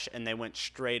smash, and they went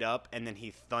straight up, and then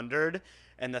he thundered,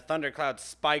 and the thundercloud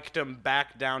spiked him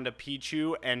back down to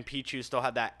Pichu, and Pichu still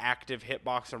had that active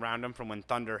hitbox around him from when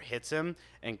thunder hits him,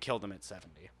 and killed him at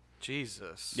 70.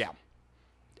 Jesus. Yeah.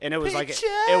 And it was like Pichu!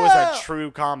 it was a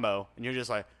true combo, and you're just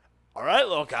like, all right,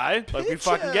 little guy, like we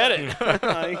fucking get it.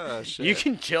 Like, Shit. you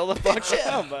can chill the fuck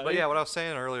out, buddy. But yeah, what I was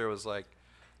saying earlier was like,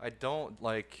 I don't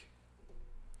like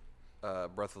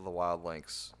Breath of the Wild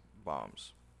Link's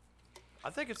bombs. I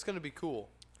think it's gonna be cool.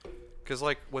 Because,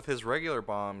 like, with his regular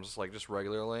bombs, like just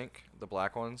regular Link, the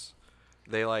black ones,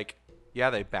 they, like, yeah,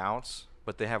 they bounce,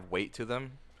 but they have weight to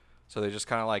them. So they just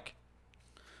kind of, like,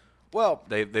 Well,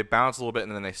 they bounce a little bit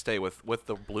and then they stay. With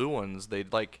the blue ones, they,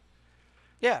 like,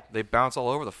 yeah, they bounce all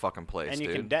over the fucking place, and you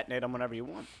dude. can detonate them whenever you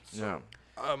want. Yeah.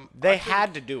 They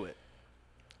had to do it.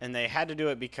 And they had to do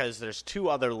it because there's 2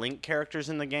 other Link characters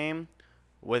in the game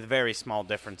with very small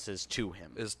differences to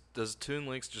him. Does Toon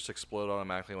Links just explode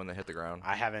automatically when they hit the ground?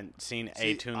 I haven't seen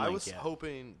See, a Toon I Link was yet.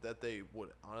 hoping that they would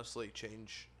honestly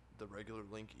change the regular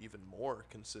Link even more,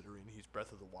 considering he's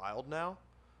Breath of the Wild now.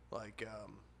 Like,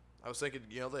 I was thinking,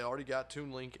 they already got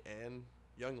Toon Link and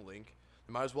Young Link.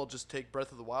 They might as well just take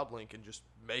Breath of the Wild Link and just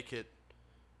make it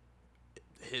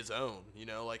his own.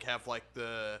 Like have like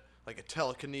a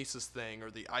telekinesis thing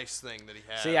or the ice thing that he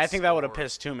has. See, I think that would have or-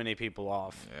 pissed too many people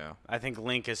off. Yeah. I think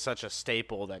Link is such a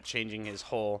staple that changing his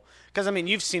whole... Because, I mean,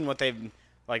 you've seen what they've...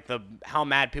 Like, how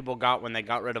mad people got when they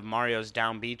got rid of Mario's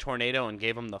down B tornado and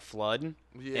gave him the flood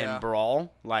Yeah. in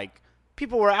Brawl. Like,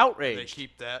 people were outraged. They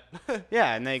keep that.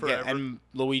 Yeah, and Forever. and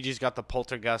Luigi's got the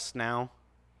poltergust now.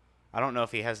 I don't know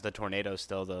if he has the tornado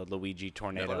still, the Luigi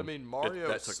tornado. But I mean, Mario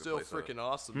that is took the still place of it. freaking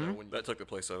awesome though. When you, took the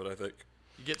place of it, I think.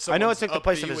 you get I know it someone's took the up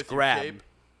place B of his with your grab. cape.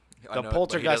 The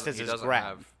poltergust is his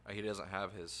grab. He doesn't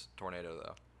have his tornado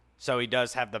though. So he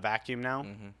does have the vacuum now?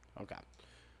 Mm-hmm. Okay.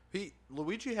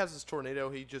 Luigi has his tornado.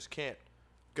 He just can't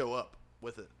go up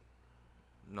with it.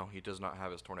 No, he does not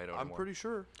have his tornado anymore. I'm pretty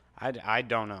sure. I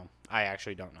don't know. I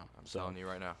actually don't know. I'm telling you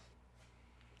right now.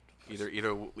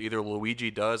 Either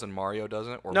Luigi does and Mario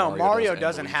doesn't, or No, Mario and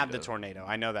doesn't Luigi have the does. tornado.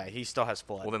 I know that. He still has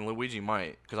flood. Well, then Luigi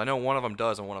might, because I know one of them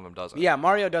does and one of them doesn't. Yeah,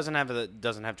 Mario doesn't have tornado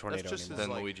just anymore. his, Then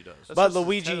like- Luigi does. That's But just his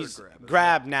Luigi's tether grab,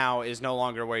 grab now is no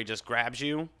longer where he just grabs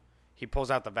you. He pulls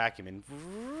out the vacuum and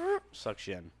sucks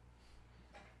you in.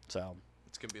 So,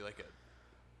 It's gonna be like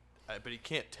but he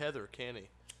can't tether, can he?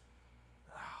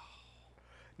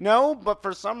 no, but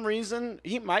for some reason,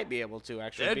 he might be able to,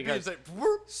 actually. That'd be because like,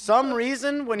 whoop. some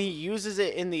reason, when he uses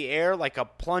it in the air, like a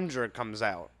plunger comes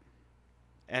out.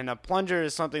 And a plunger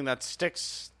is something that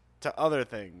sticks to other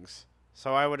things.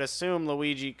 So I would assume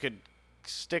Luigi could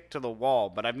stick to the wall,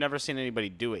 but I've never seen anybody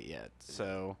do it yet.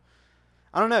 So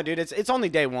I don't know, dude. It's only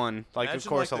day one. Like, Imagine, of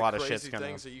course, like, a lot the of shit's crazy gonna.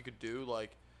 things that you could do,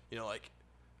 like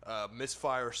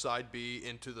misfire side B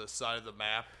into the side of the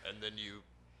map, and then you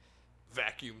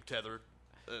vacuum tether.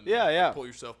 And Yeah. Pull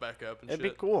yourself back up and It'd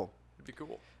shit. be cool. It'd be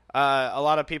cool. A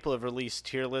lot of people have released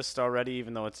tier lists already,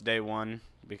 even though it's day one,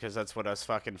 because that's what us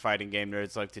fucking fighting game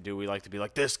nerds like to do. We like to be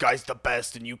like, this guy's the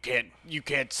best, and you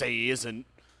can't say he isn't.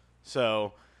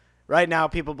 So, right now,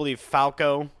 people believe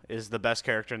Falco is the best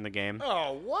character in the game,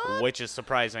 Oh, what? which is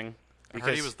surprising. I heard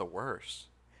Because he was the worst.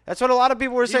 that's what a lot of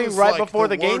people were saying was, right like, before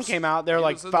the the game worst- came out. They're he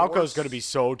like, was in the Falco's worst- going to be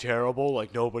so terrible,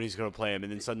 like, nobody's going to play him.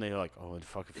 And then suddenly you're like, oh, and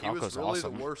fucking He Falco's was really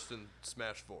awesome. the worst in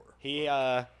Smash 4.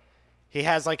 He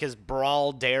has, like, his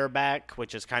Brawl Dare back,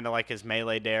 which is kind of like his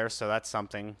Melee Dare, so that's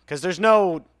something. Because there's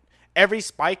no... Every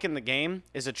spike in the game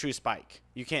is a true spike.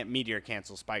 You can't meteor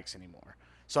cancel spikes anymore.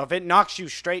 So if it knocks you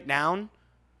straight down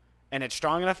and it's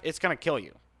strong enough, it's going to kill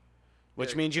you.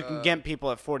 Which Yeah, means you can get people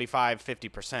at 45,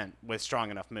 50% with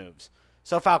strong enough moves.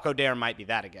 So Falco Dare might be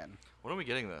that again. When are we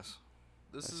getting this?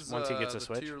 This is once he gets a the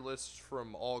Switch. tier list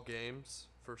from all games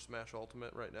for Smash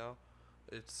Ultimate right now.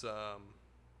 It's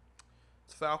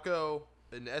Falco.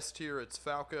 In S tier, it's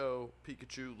Falco,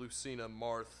 Pikachu, Lucina,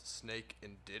 Marth, Snake,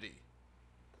 and Diddy.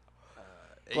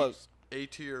 Close. A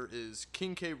tier is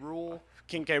King K. Rool,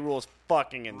 King K. Rool is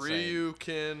fucking insane. Ryu,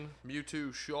 Ken,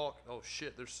 Mewtwo, Shulk. Oh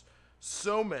shit, there's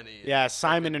so many. Yeah,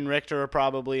 Simon and Richter are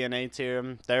probably in A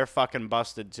tier. They're fucking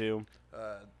busted too.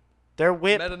 Uh, Their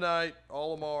whip Meta Knight,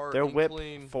 Olimar, Their whip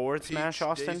Inkling, forward Peach, smash,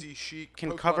 Austin, Daisy, Sheik,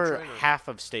 can Pokemon cover Trainer, half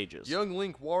of stages. Young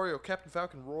Link, Wario, Captain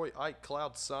Falcon, Roy, Ike,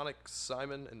 Cloud, Sonic,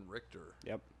 Simon, and Richter.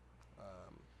 Yep.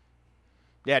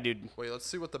 Yeah, dude. Wait, let's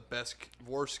see what the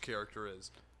worst character is.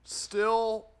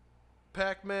 Still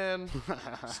Pac-Man,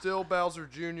 still Bowser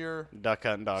Jr., Duck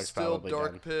Hunt Dog's still probably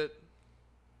Dark done. Pit,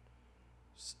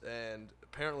 and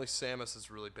apparently Samus is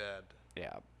really bad.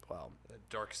 Yeah, well.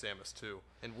 Dark Samus too,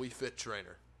 and Wii Fit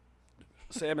Trainer.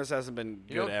 Samus hasn't been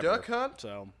good ever. Duck Hunt?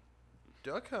 So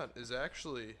Duck Hunt is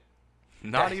actually...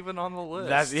 Not even on the list.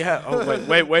 that's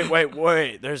Oh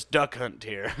wait. There's Duck Hunt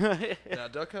here. Now,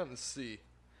 Duck Hunt is C.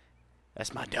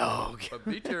 That's my dog. But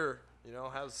B tier,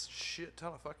 has shit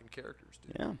ton of fucking characters,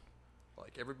 dude. Yeah.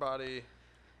 Like, everybody...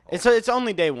 It's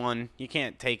only day one. You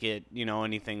can't take it,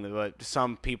 anything. But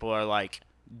some people are like,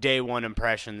 day one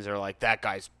impressions are like, that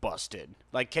guy's busted.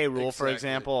 Like K. Rool, for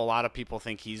example, a lot of people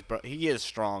think he is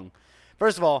strong.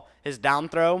 First of all, his down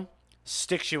throw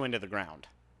sticks you into the ground.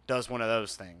 Does one of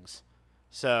those things.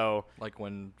 So like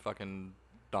when fucking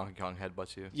Donkey Kong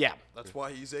headbutts you. Yeah. That's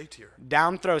why he's A tier.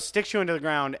 Down throw sticks you into the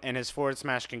ground, and his forward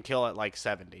smash can kill at like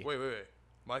 70. Wait.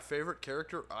 My favorite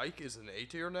character, Ike, is an A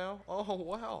tier now? Oh,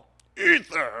 wow.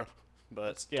 Ether! But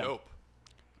That's yeah. dope.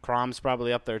 Crom's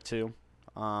probably up there too.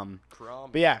 Crom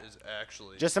but yeah, is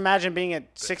actually... just imagine being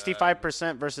at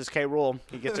 65% versus K. Rool.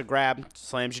 He gets a grab,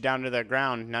 slams you down to the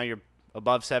ground. Now you're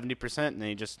above 70%, and then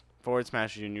he just forward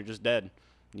smashes you, and you're just dead.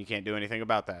 You can't do anything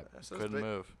about that. Couldn't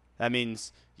move. That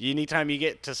means anytime you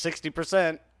get to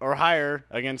 60% or higher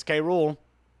against K. Rool,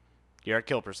 you're at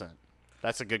kill percent.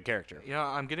 That's a good character.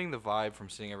 I'm getting the vibe from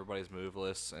seeing everybody's move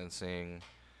lists and seeing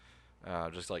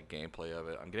just like gameplay of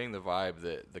it. I'm getting the vibe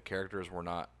that the characters were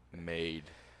not made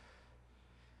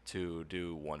to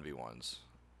do 1v1s.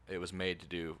 It was made to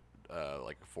do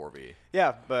like a 4v.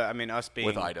 Yeah, but I mean, us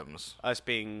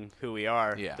being who we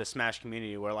are, the Smash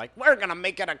community, we're like, we're gonna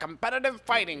make it a competitive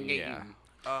fighting game.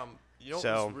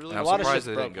 So really I'm surprised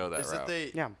they didn't go that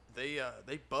route.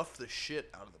 They buffed the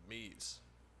shit out of the Miis.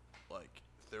 Like,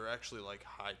 they're actually like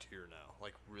high tier now,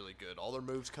 like really good. All their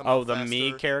moves come out faster. Oh, the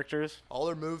Mii characters? All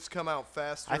their moves come out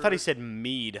faster. I thought he said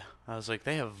mead. I was like,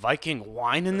 they have Viking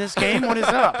wine in this game? What is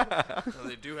up? No,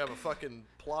 they do have a fucking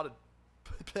plotted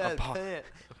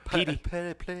Petey.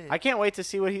 I can't wait to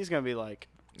see what he's going to be like.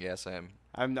 Yeah, same.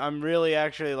 I'm really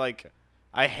actually like,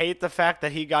 I hate the fact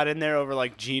that he got in there over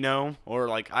like Gino or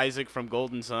like Isaac from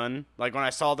Golden Sun. Like when I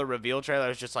saw the reveal trailer, it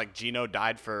was just like Gino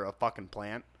died for a fucking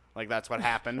plant. Like that's what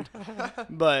happened.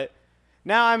 But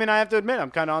now, I mean, I have to admit,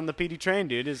 I'm kind of on the PD train,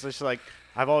 dude. It's just like,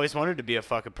 I've always wanted to be a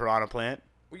fucking piranha plant.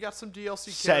 We got some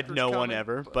DLC Said characters no coming, one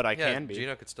ever, but I can be.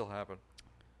 Gino could still happen.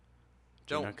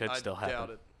 Gino could still happen. Doubt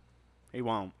it. He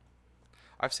won't.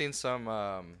 I've seen some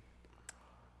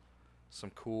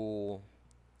cool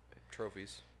trophy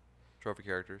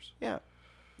characters. Yeah.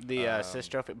 The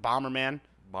assist trophy. Bomberman.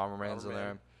 Bomberman's in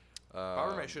there.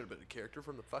 Bomberman should have been a character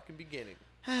from the fucking beginning.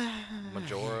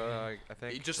 Majora, I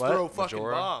think. He just throw fucking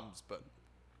bombs, but...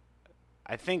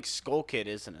 I think Skull Kid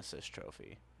is an assist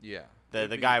trophy. Yeah.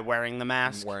 The guy wearing the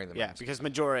mask? Wearing the mask. Yeah, because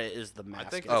Majora is the mask. I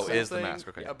think is the mask,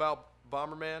 okay. About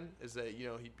Bomberman is that,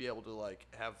 he'd be able to, like,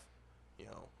 have,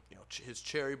 his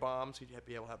cherry bombs. He'd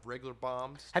be able to have regular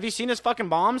bombs. Have you seen his fucking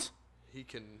bombs?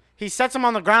 He sets them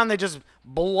on the ground, they just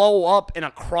blow up in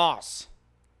a cross.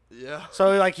 Yeah.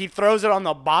 So, like, he throws it on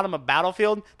the bottom of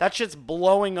Battlefield. That shit's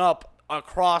blowing up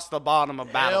across the bottom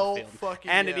of Battlefield.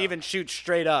 And it even shoots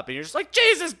straight up. And you're just like,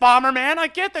 Jesus, Bomberman, I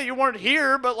get that you weren't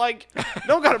here, but, like,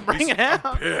 don't gotta bring it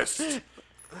out. Pissed.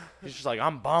 He's just like,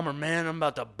 I'm Bomberman, I'm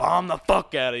about to bomb the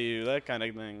fuck out of you. That kind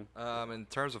of thing. In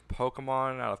terms of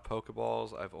Pokemon, out of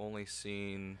Pokeballs, I've only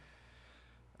seen...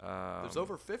 there's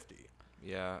over 50.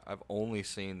 Yeah, I've only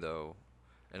seen, though,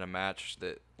 in a match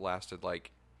that lasted,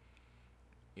 like,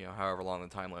 however long the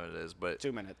time limit is, but...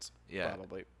 2 minutes,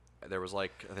 probably. There was, I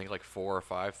think 4 or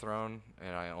 5 thrown,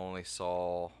 and I only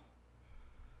saw...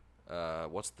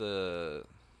 What's the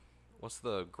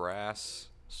grass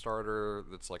starter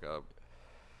that's like a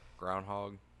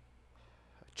groundhog?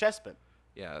 Chespin.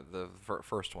 Yeah, the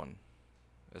first one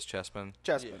is Chespin.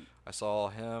 Chespin. Yeah. I saw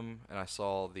him, and I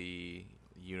saw the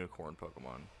unicorn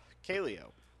Pokemon.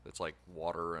 Kaleo. It's like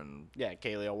water and... Yeah,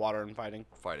 Kaleo, water and fighting.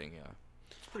 Fighting, yeah.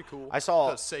 It's pretty cool. I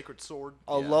saw... The sacred sword.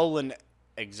 Alolan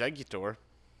Executor.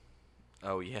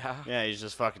 Oh, yeah? Yeah, he's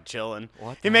just fucking chilling.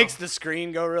 What he makes the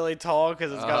screen go really tall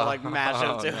because it's got to, like, match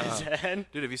up to his head.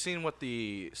 Dude, have you seen what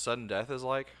the sudden death is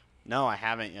like? No, I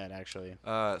haven't yet, actually.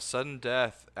 Sudden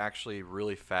death actually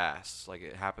really fast. Like,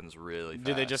 it happens really fast.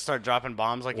 Do they just start dropping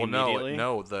bombs, like, immediately?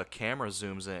 No, the camera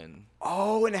zooms in.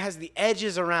 Oh, and it has the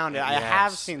edges around it. Yes. I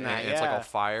have seen that, It's like all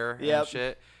fire and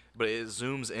shit. But it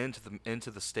zooms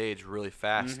into the stage really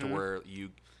fast to where you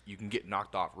can get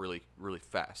knocked off really, really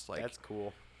fast. Like, that's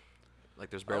cool. Like,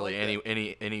 there's barely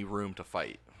any room to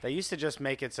fight. They used to just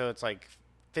make it so it's like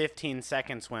 15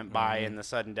 seconds went by in the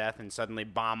sudden death, and suddenly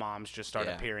bomb-oms just start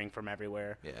appearing from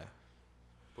everywhere. Yeah.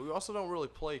 But we also don't really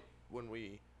play when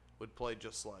we would play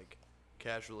just, like,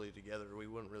 casually together, we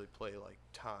wouldn't really play like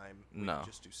time. No. We'd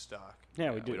just do stock. Yeah,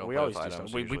 we we do. don't We play always with do items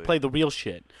stuff. We usually. play the real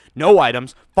shit. No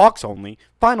items. Fox only.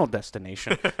 Final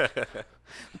destination.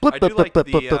 I do like the,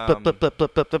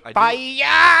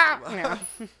 Fire!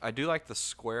 I do like the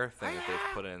square thing that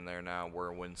they've put in there now,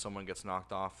 where when someone gets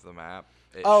knocked off the map,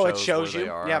 it shows where you.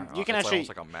 They are. Yeah, you can It's actually.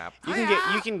 almost like a map.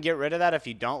 You can get rid of that if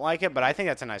you don't like it, but I think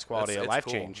that's a nice quality of It's life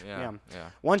cool. change. Yeah.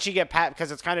 Once you get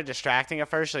because it's kind of distracting at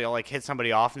first, so you'll like hit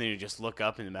somebody off, and then you just look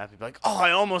up in the map and be like, "Oh,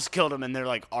 I almost killed him," and they're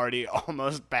like already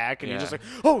almost back, and you're just like,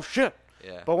 "Oh shit."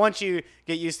 Yeah. But once you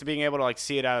get used to being able to like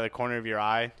see it out of the corner of your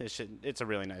eye, it's a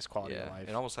really nice quality of Yeah. life.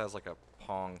 It almost has like a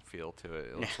Pong feel to it.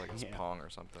 It looks like it's Yeah. Pong or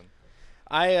something.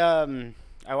 I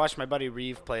watched my buddy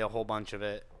Reeve play a whole bunch of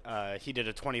it. He did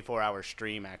a 24-hour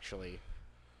stream actually.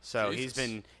 So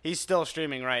Jesus. he's still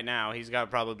streaming right now. He's got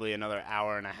probably another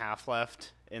hour and a half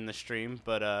left in the stream,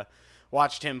 but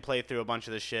watched him play through a bunch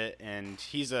of the shit, and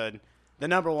he's the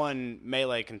number one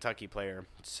Melee Kentucky player.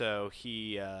 So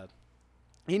he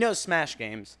knows Smash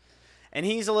games, and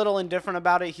he's a little indifferent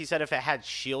about it. He said if it had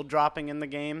shield dropping in the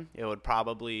game, it would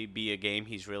probably be a game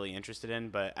he's really interested in,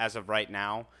 but as of right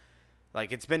now,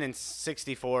 like, it's been in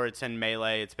 64, it's in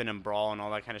Melee, it's been in Brawl and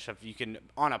all that kind of stuff. You can,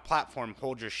 on a platform,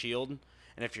 hold your shield,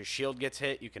 and if your shield gets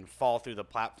hit, you can fall through the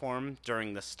platform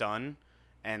during the stun,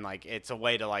 and, like, it's a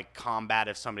way to, like, combat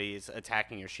if somebody is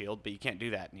attacking your shield, but you can't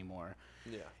do that anymore.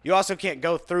 Yeah. You also can't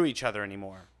go through each other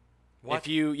anymore. What?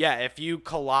 If you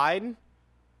collide,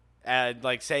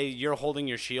 like, say you're holding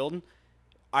your shield,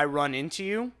 I run into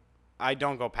you, I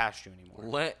don't go past you anymore.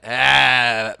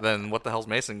 Then what the hell's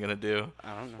Mason gonna do?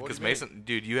 I don't know. What Because do you mean? Mason,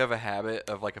 dude, you have a habit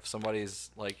of like if somebody's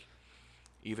like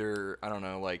either I don't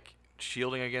know like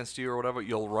shielding against you or whatever,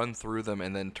 you'll run through them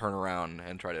and then turn around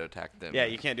and try to attack them. Yeah,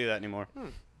 you can't do that anymore.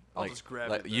 I'll just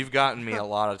grab it. then. You've gotten me a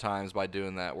lot of times by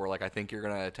doing that, where like I think you're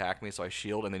gonna attack me, so I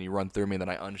shield, and then you run through me, and then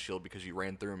I unshield because you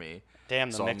ran through me. Damn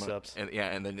the So I'm mix-ups. and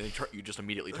then you just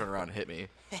immediately turn around and hit me.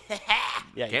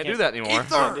 Yeah, you Can't do that anymore.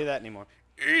 Can't do that anymore.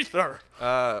 Ether.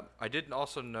 I did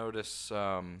also notice,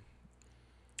 and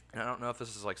I don't know if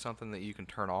this is like something that you can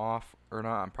turn off or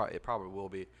not. It probably will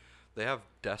be. They have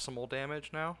decimal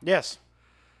damage now, Yes.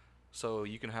 so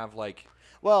you can have like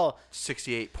Well,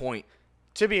 68.4%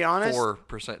 to be honest,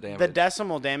 damage. the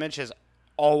decimal damage has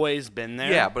always been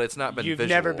there. Yeah, but it's not been You've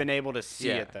visual. never been able to see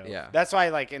Yeah, it though. yeah. That's why,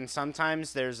 like, and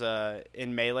sometimes there's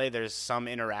in Melee there's some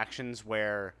interactions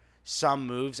where some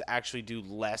moves actually do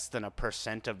less than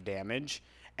 1% of damage,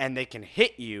 and they can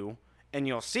hit you, and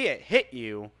you'll see it hit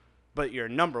you, but your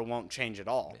number won't change at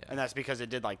all. Yeah. And that's because it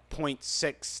did like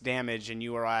 0.6 damage, and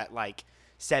you were at like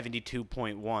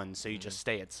 72.1, so you just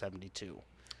stay at 72.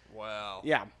 Wow.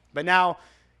 Yeah, but now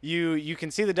you can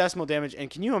see the decimal damage, and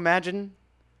can you imagine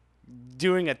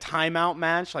doing a timeout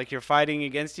match like you're fighting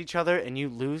against each other and you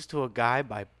lose to a guy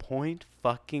by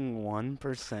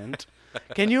 0.1%?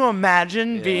 Can you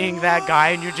imagine being that guy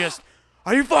and you're just,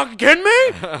 are you fucking kidding me?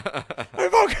 Are you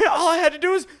fucking, all I had to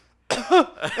do was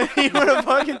and he would have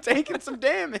fucking taken some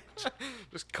damage.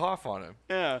 Just cough on him.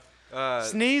 Yeah. Uh,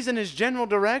 Sneeze in his general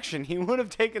direction, he would have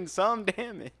taken some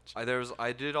damage.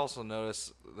 I did also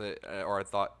notice that, or I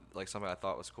thought like something I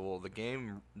thought was cool. The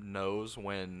game knows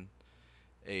when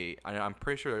I'm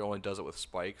pretty sure it only does it with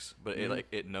spikes, but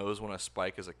it knows when a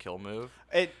spike is a kill move.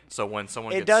 So when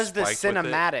someone It gets does the spiked with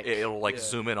cinematic. it'll like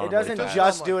zoom in on It doesn't really fast.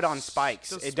 just Like do it on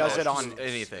spikes. It does it on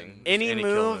anything. any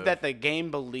kill move that the game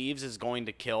believes is going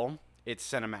to kill. It's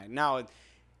cinematic. Now,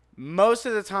 most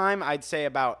of the time, I'd say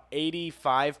about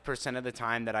 85% of the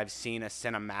time that I've seen a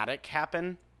cinematic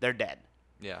happen, they're dead.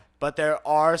 Yeah. But there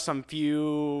are some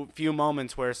few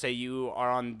moments where, say, you are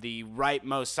on the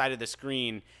rightmost side of the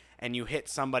screen and you hit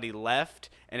somebody left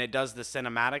and it does the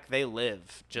cinematic, they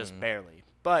live just barely.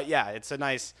 But yeah, it's a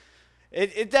nice.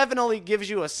 It definitely gives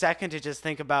you a second to just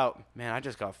think about, man, I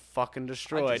just got fucking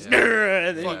destroyed. And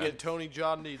then you Fucking get Tony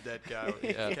John need that guy.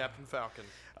 Yeah. Captain Falcon.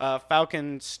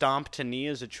 Falcon stomp to knee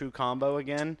is a true combo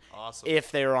again. Awesome. If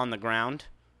they're on the ground.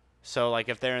 So, like,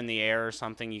 if they're in the air or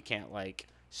something, you can't, like,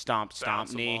 stomp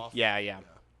Bounce 'em knee. off. Yeah.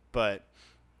 But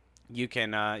you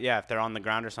can, if they're on the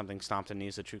ground or something, stomp to knee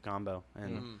is a true combo.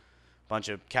 And a bunch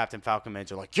of Captain Falcon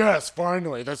mates are like, yes,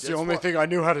 finally. That's the That's only why- thing I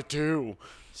knew how to do.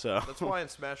 So That's why in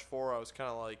Smash 4 I was kind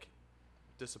of like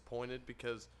disappointed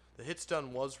because the hit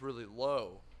stun was really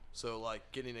low. So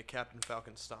like getting a Captain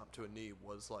Falcon stomp to a knee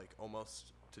was like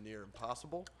almost to near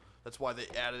impossible. That's why they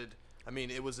added. I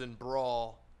mean, it was in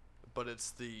Brawl, but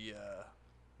it's the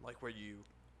like where you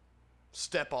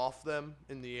step off them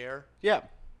in the air. yeah,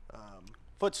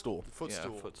 footstool.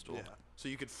 Footstool. footstool. Yeah. So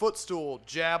you could footstool,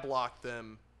 jab lock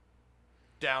them,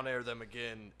 down air them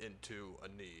again into a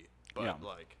knee. But Yeah.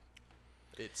 like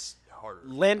it's harder.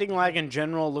 Landing lag in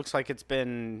general looks like it's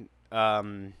been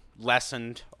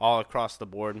lessened all across the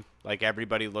board. Like,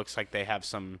 everybody looks like they have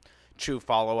some true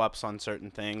follow-ups on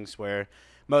certain things where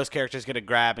most characters get a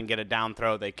grab and get a down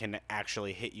throw. They can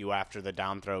actually hit you after the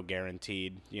down throw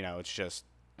guaranteed. You know, it's just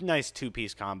nice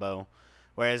two-piece combo.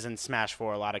 Whereas in Smash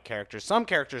 4, a lot of characters, some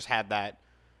characters had that,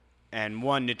 and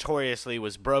one notoriously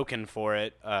was broken for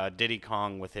it, Diddy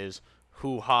Kong with his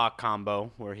hoo-ha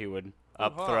combo, where he would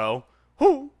up throw,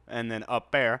 hoo, and then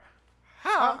up air,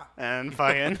 ha, and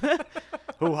fucking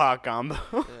hoo-ha combo.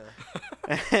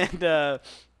 And,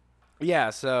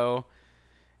 yeah, so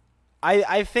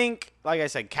I think, like I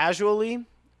said, casually,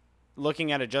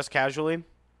 looking at it just casually,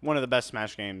 one of the best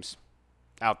Smash games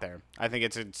out there. I think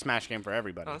it's a Smash game for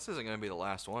everybody. Oh, this isn't going to be the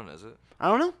last one, is it? I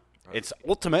don't know. It's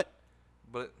Ultimate.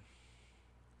 But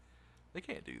they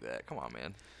can't do that. Come on,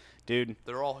 man. Dude.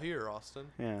 They're all here, Austin.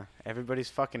 Yeah,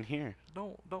 everybody's fucking here.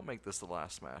 Don't make this the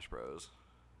last Smash Bros.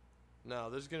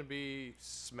 No, there's gonna be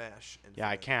Smash. Yeah,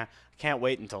 I can't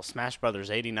wait until Smash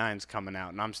Brothers '89's coming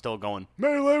out, and I'm still going,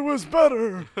 Melee was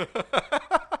better.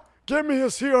 Give me a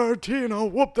CRT and I'll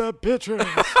whoop that bitch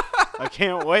ass. I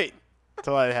can't wait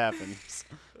till that happens.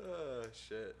 Oh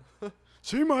shit.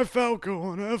 See my Falco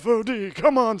on FOD.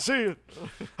 Come on, see it.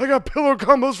 I got pillow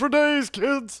combos for days,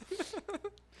 kids.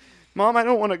 Mom, I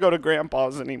don't want to go to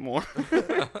Grandpa's anymore.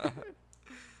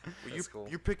 Well,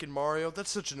 you're picking Mario. That's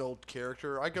such an old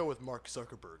character. I go with Mark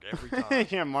Zuckerberg every time.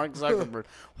 Yeah, Mark Zuckerberg.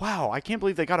 Wow, I can't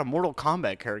believe they got a Mortal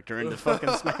Kombat character into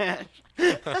fucking Smash.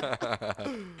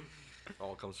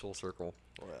 All comes full circle.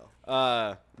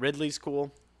 Well, Ridley's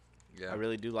cool. Yeah. I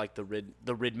really do like the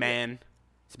Rid man.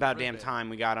 It's about damn Man. time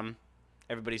we got him.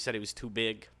 Everybody said he was too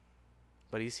big,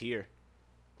 but he's here.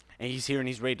 And he's here and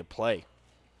he's ready to play.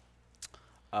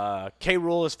 K.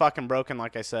 Rool is fucking broken,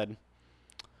 like I said.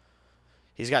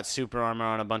 He's got super armor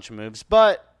on a bunch of moves,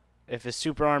 but if his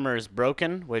super armor is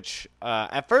broken, which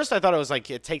at first I thought it was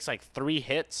like it takes like 3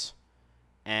 hits,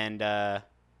 and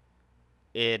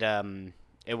it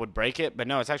would break it, but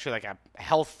no, it's actually like a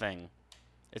health thing.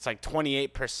 It's like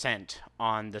 28%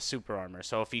 on the super armor.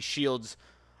 So if he shields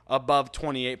above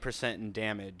 28% in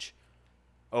damage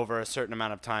over a certain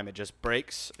amount of time, it just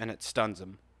breaks and it stuns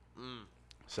him.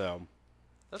 So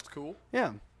that's cool.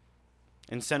 yeah,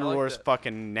 Incineroar is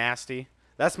fucking nasty.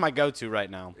 That's my go-to right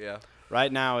now. Yeah.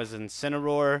 Right now is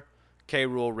Incineroar, K.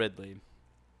 Rool, Ridley.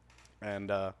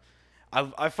 And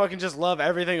I fucking just love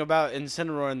everything about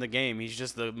Incineroar in the game. He's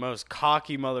just the most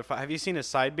cocky motherfucker. Have you seen his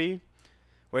side B?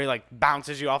 Where he, like,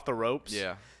 bounces you off the ropes?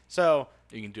 Yeah. So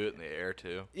You can do it in the air,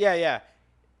 too. yeah.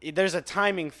 There's a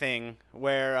timing thing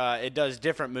where it does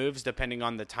different moves depending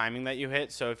on the timing that you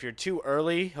hit. So if you're too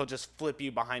early, he'll just flip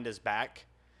you behind his back.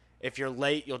 If you're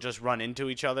late, you'll just run into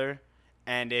each other.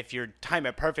 And if you time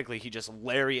it perfectly, he just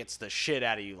lariats the shit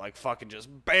out of you. Like, fucking just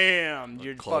bam.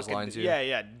 You're fucking, you.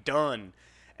 yeah, done.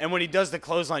 And when he does the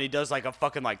clothesline, he does like a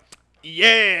fucking like,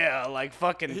 yeah, like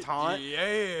fucking taunt.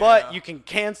 Yeah. But you can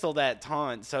cancel that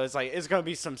taunt. So it's like, it's going to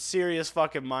be some serious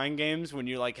fucking mind games when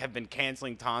you like have been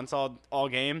canceling taunts all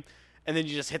game. And then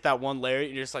you just hit that one lariat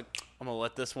and you're just like, I'm going to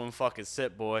let this one fucking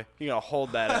sit, boy. You're going to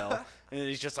hold that L. And then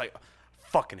he's just like,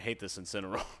 fucking hate this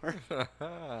Incineroar.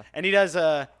 And he has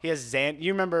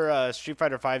you remember Street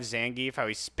Fighter V Zangief, how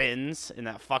he spins in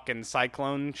that fucking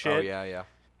cyclone shit? Oh, yeah.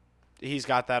 He's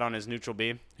got that on his neutral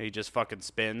B. He just fucking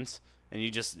spins. And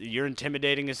you're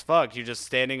intimidating as fuck. You're just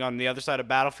standing on the other side of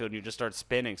Battlefield and you just start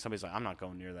spinning. Somebody's like, I'm not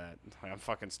going near that. I'm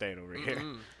fucking staying over here.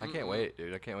 I can't wait,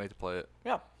 dude. I can't wait to play it.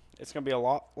 Yeah. It's going to be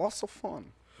lots of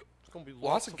fun. It's gonna be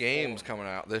Lots of games coming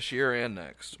out this year and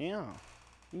next. Yeah.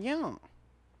 I'm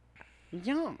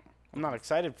not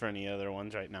excited for any other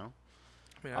ones right now.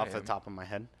 I mean, Off the top of my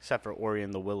head. Except for Ori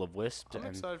and the Will of Wisp. I'm and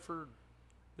excited for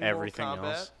new everything Mortal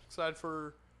Kombat. else. Excited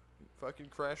for fucking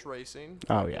Crash Racing.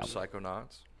 Oh, yeah.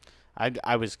 Psychonauts.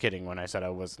 I was kidding when I said I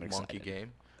wasn't excited. Monkey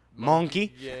game.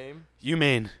 Monkey? Game. You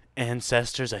mean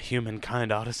Ancestors, a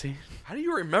Humankind Odyssey? How do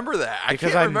you remember that?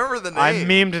 Because I can't remember the name. I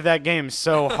memed that game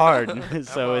so hard. So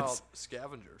How it's about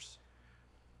Scavengers.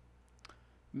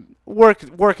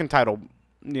 work and title.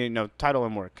 Title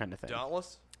and work kind of thing.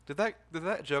 Dauntless? Did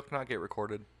that joke not get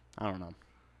recorded? I don't know.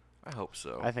 I hope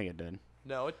so. I think it did.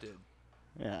 No, it did.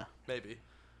 Yeah. Maybe. It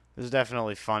was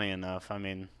definitely funny enough. I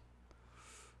mean,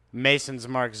 Mason's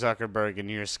Mark Zuckerberg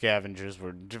and your Scavengers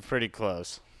were pretty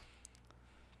close.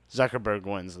 Zuckerberg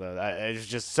wins, though. It's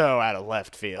just so out of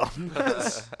left field.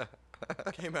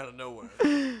 Came out of nowhere.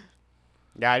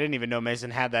 Yeah, I didn't even know Mason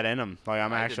had that in him. Like,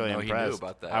 I'm I actually didn't know he knew impressed.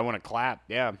 about that. I want to clap.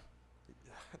 Yeah.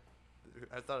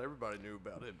 I thought everybody knew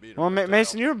about it being Well, ripped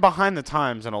Mason, out. you're behind the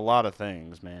times in a lot of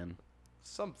things, man.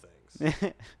 Some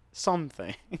things. some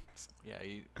things. Yeah,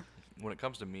 when it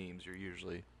comes to memes, you're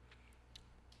usually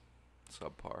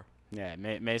subpar, Yeah,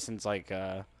 Mason's like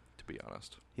to be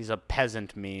honest. he's a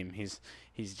peasant meme. He's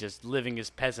just living his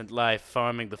peasant life,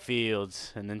 farming the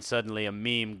fields, and then suddenly a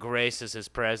meme graces his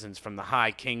presence from the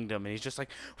high kingdom, and he's just like,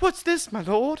 "What's this, my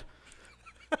lord?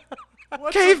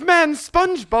 Caveman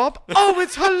SpongeBob? Oh,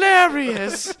 it's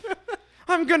hilarious!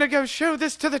 I'm gonna go show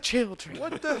this to the children."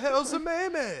 What the hell's a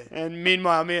meme? And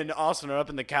meanwhile, me and Austin are up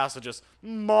in the castle just,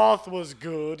 "Moth was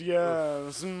good,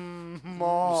 yes,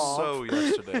 Moth." So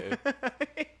yesterday.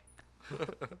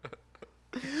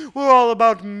 We're all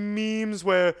about memes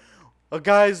where a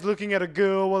guy's looking at a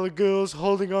girl while a girl's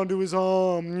holding onto his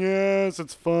arm. Yes,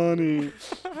 it's funny.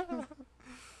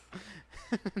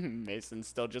 Mason's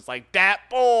still just like, "That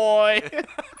boy."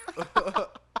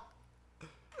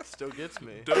 Still gets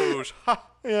me. Doge.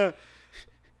 Yeah.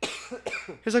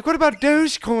 He's like, "What about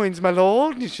Dogecoins, my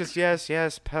lord?" And he's just,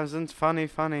 yes, peasants, funny,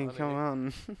 come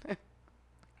on.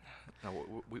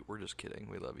 No, we're just kidding.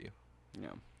 We love you. Yeah.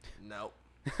 Nope.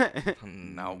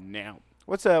 No. Now,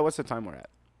 what's the time we're at?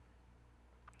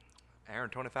 Aaron,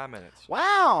 25 minutes.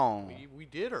 Wow. We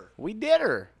did her. We did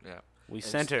her. Yeah. We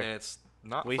sent her. And it's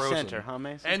not We frozen. sent her, huh,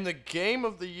 Mason? And the Game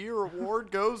of the Year award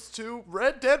goes to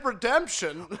Red Dead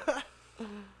Redemption.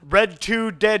 Red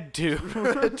 2, Dead 2.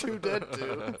 Red 2 Dead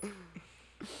 2.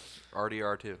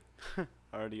 RDR2.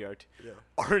 RDR2. Yeah.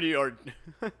 RDR.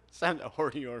 Sound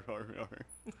RDR.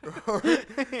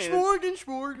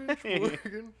 Schmorgan.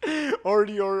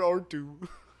 RDR2.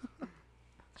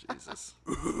 Jesus.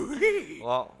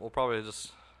 Well, we'll probably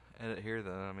just end it here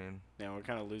then. I mean, Yeah, we're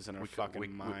kind of losing our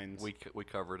fucking minds. we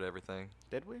covered everything.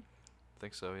 Did we? I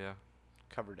think so, yeah.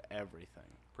 Covered everything.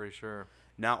 Pretty sure.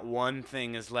 Not one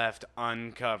thing is left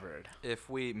uncovered. If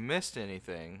we missed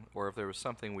anything, or if there was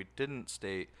something we didn't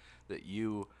state that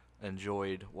you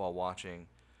enjoyed while watching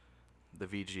the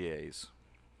VGAs,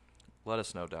 let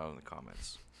us know down in the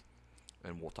comments,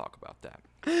 and we'll talk about that.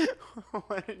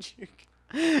 Why did you...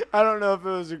 I don't know if it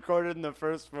was recorded in the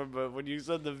first one, but when you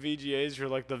said the VGAs, you're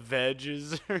like the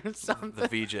veggies or something. The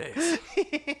VJs.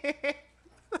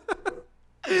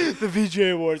 The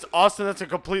VGA Awards. Austin, that's a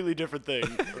completely different thing.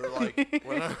 Or like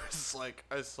when I was like,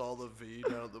 I saw the V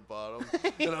down at the bottom,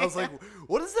 and I was like,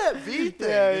 "What is that V thing?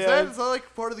 Is that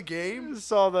like part of the game?"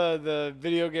 Saw the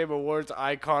Video Game Awards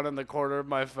icon in the corner of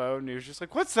my phone, and he was just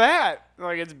like, "What's that?"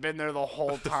 Like, it's been there the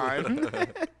whole time.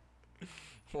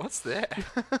 What's that?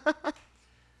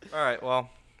 All right, well,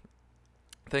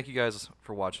 thank you guys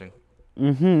for watching,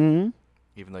 Mm-hmm.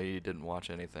 even though you didn't watch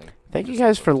anything. Thank you Just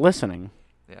guys for listened. listening.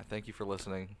 Yeah, thank you for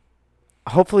listening.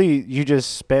 Hopefully you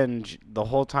just spend the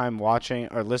whole time watching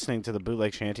or listening to the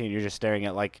Bootleg Shanty and you're just staring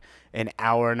at like an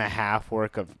hour and a half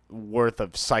worth of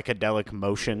psychedelic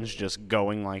motions just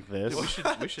going like this.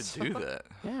 Dude, we should do that.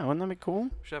 Yeah, wouldn't that be cool? We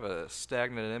should have a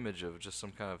stagnant image of just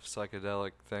some kind of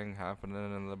psychedelic thing happening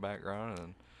in the background,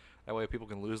 and that way people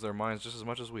can lose their minds just as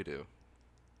much as we do.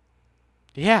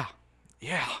 Yeah.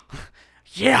 Yeah.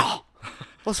 Yeah.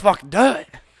 Let's fucking do it.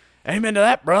 Amen to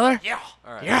that, brother. Yeah.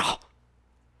 All right. Yeah.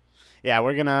 Yeah,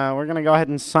 we're gonna go ahead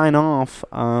and sign off.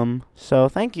 So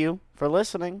thank you for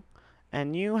listening,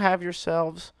 and you have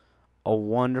yourselves a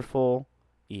wonderful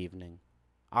evening.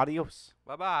 Adios.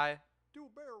 Bye-bye. Do a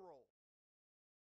barrel roll.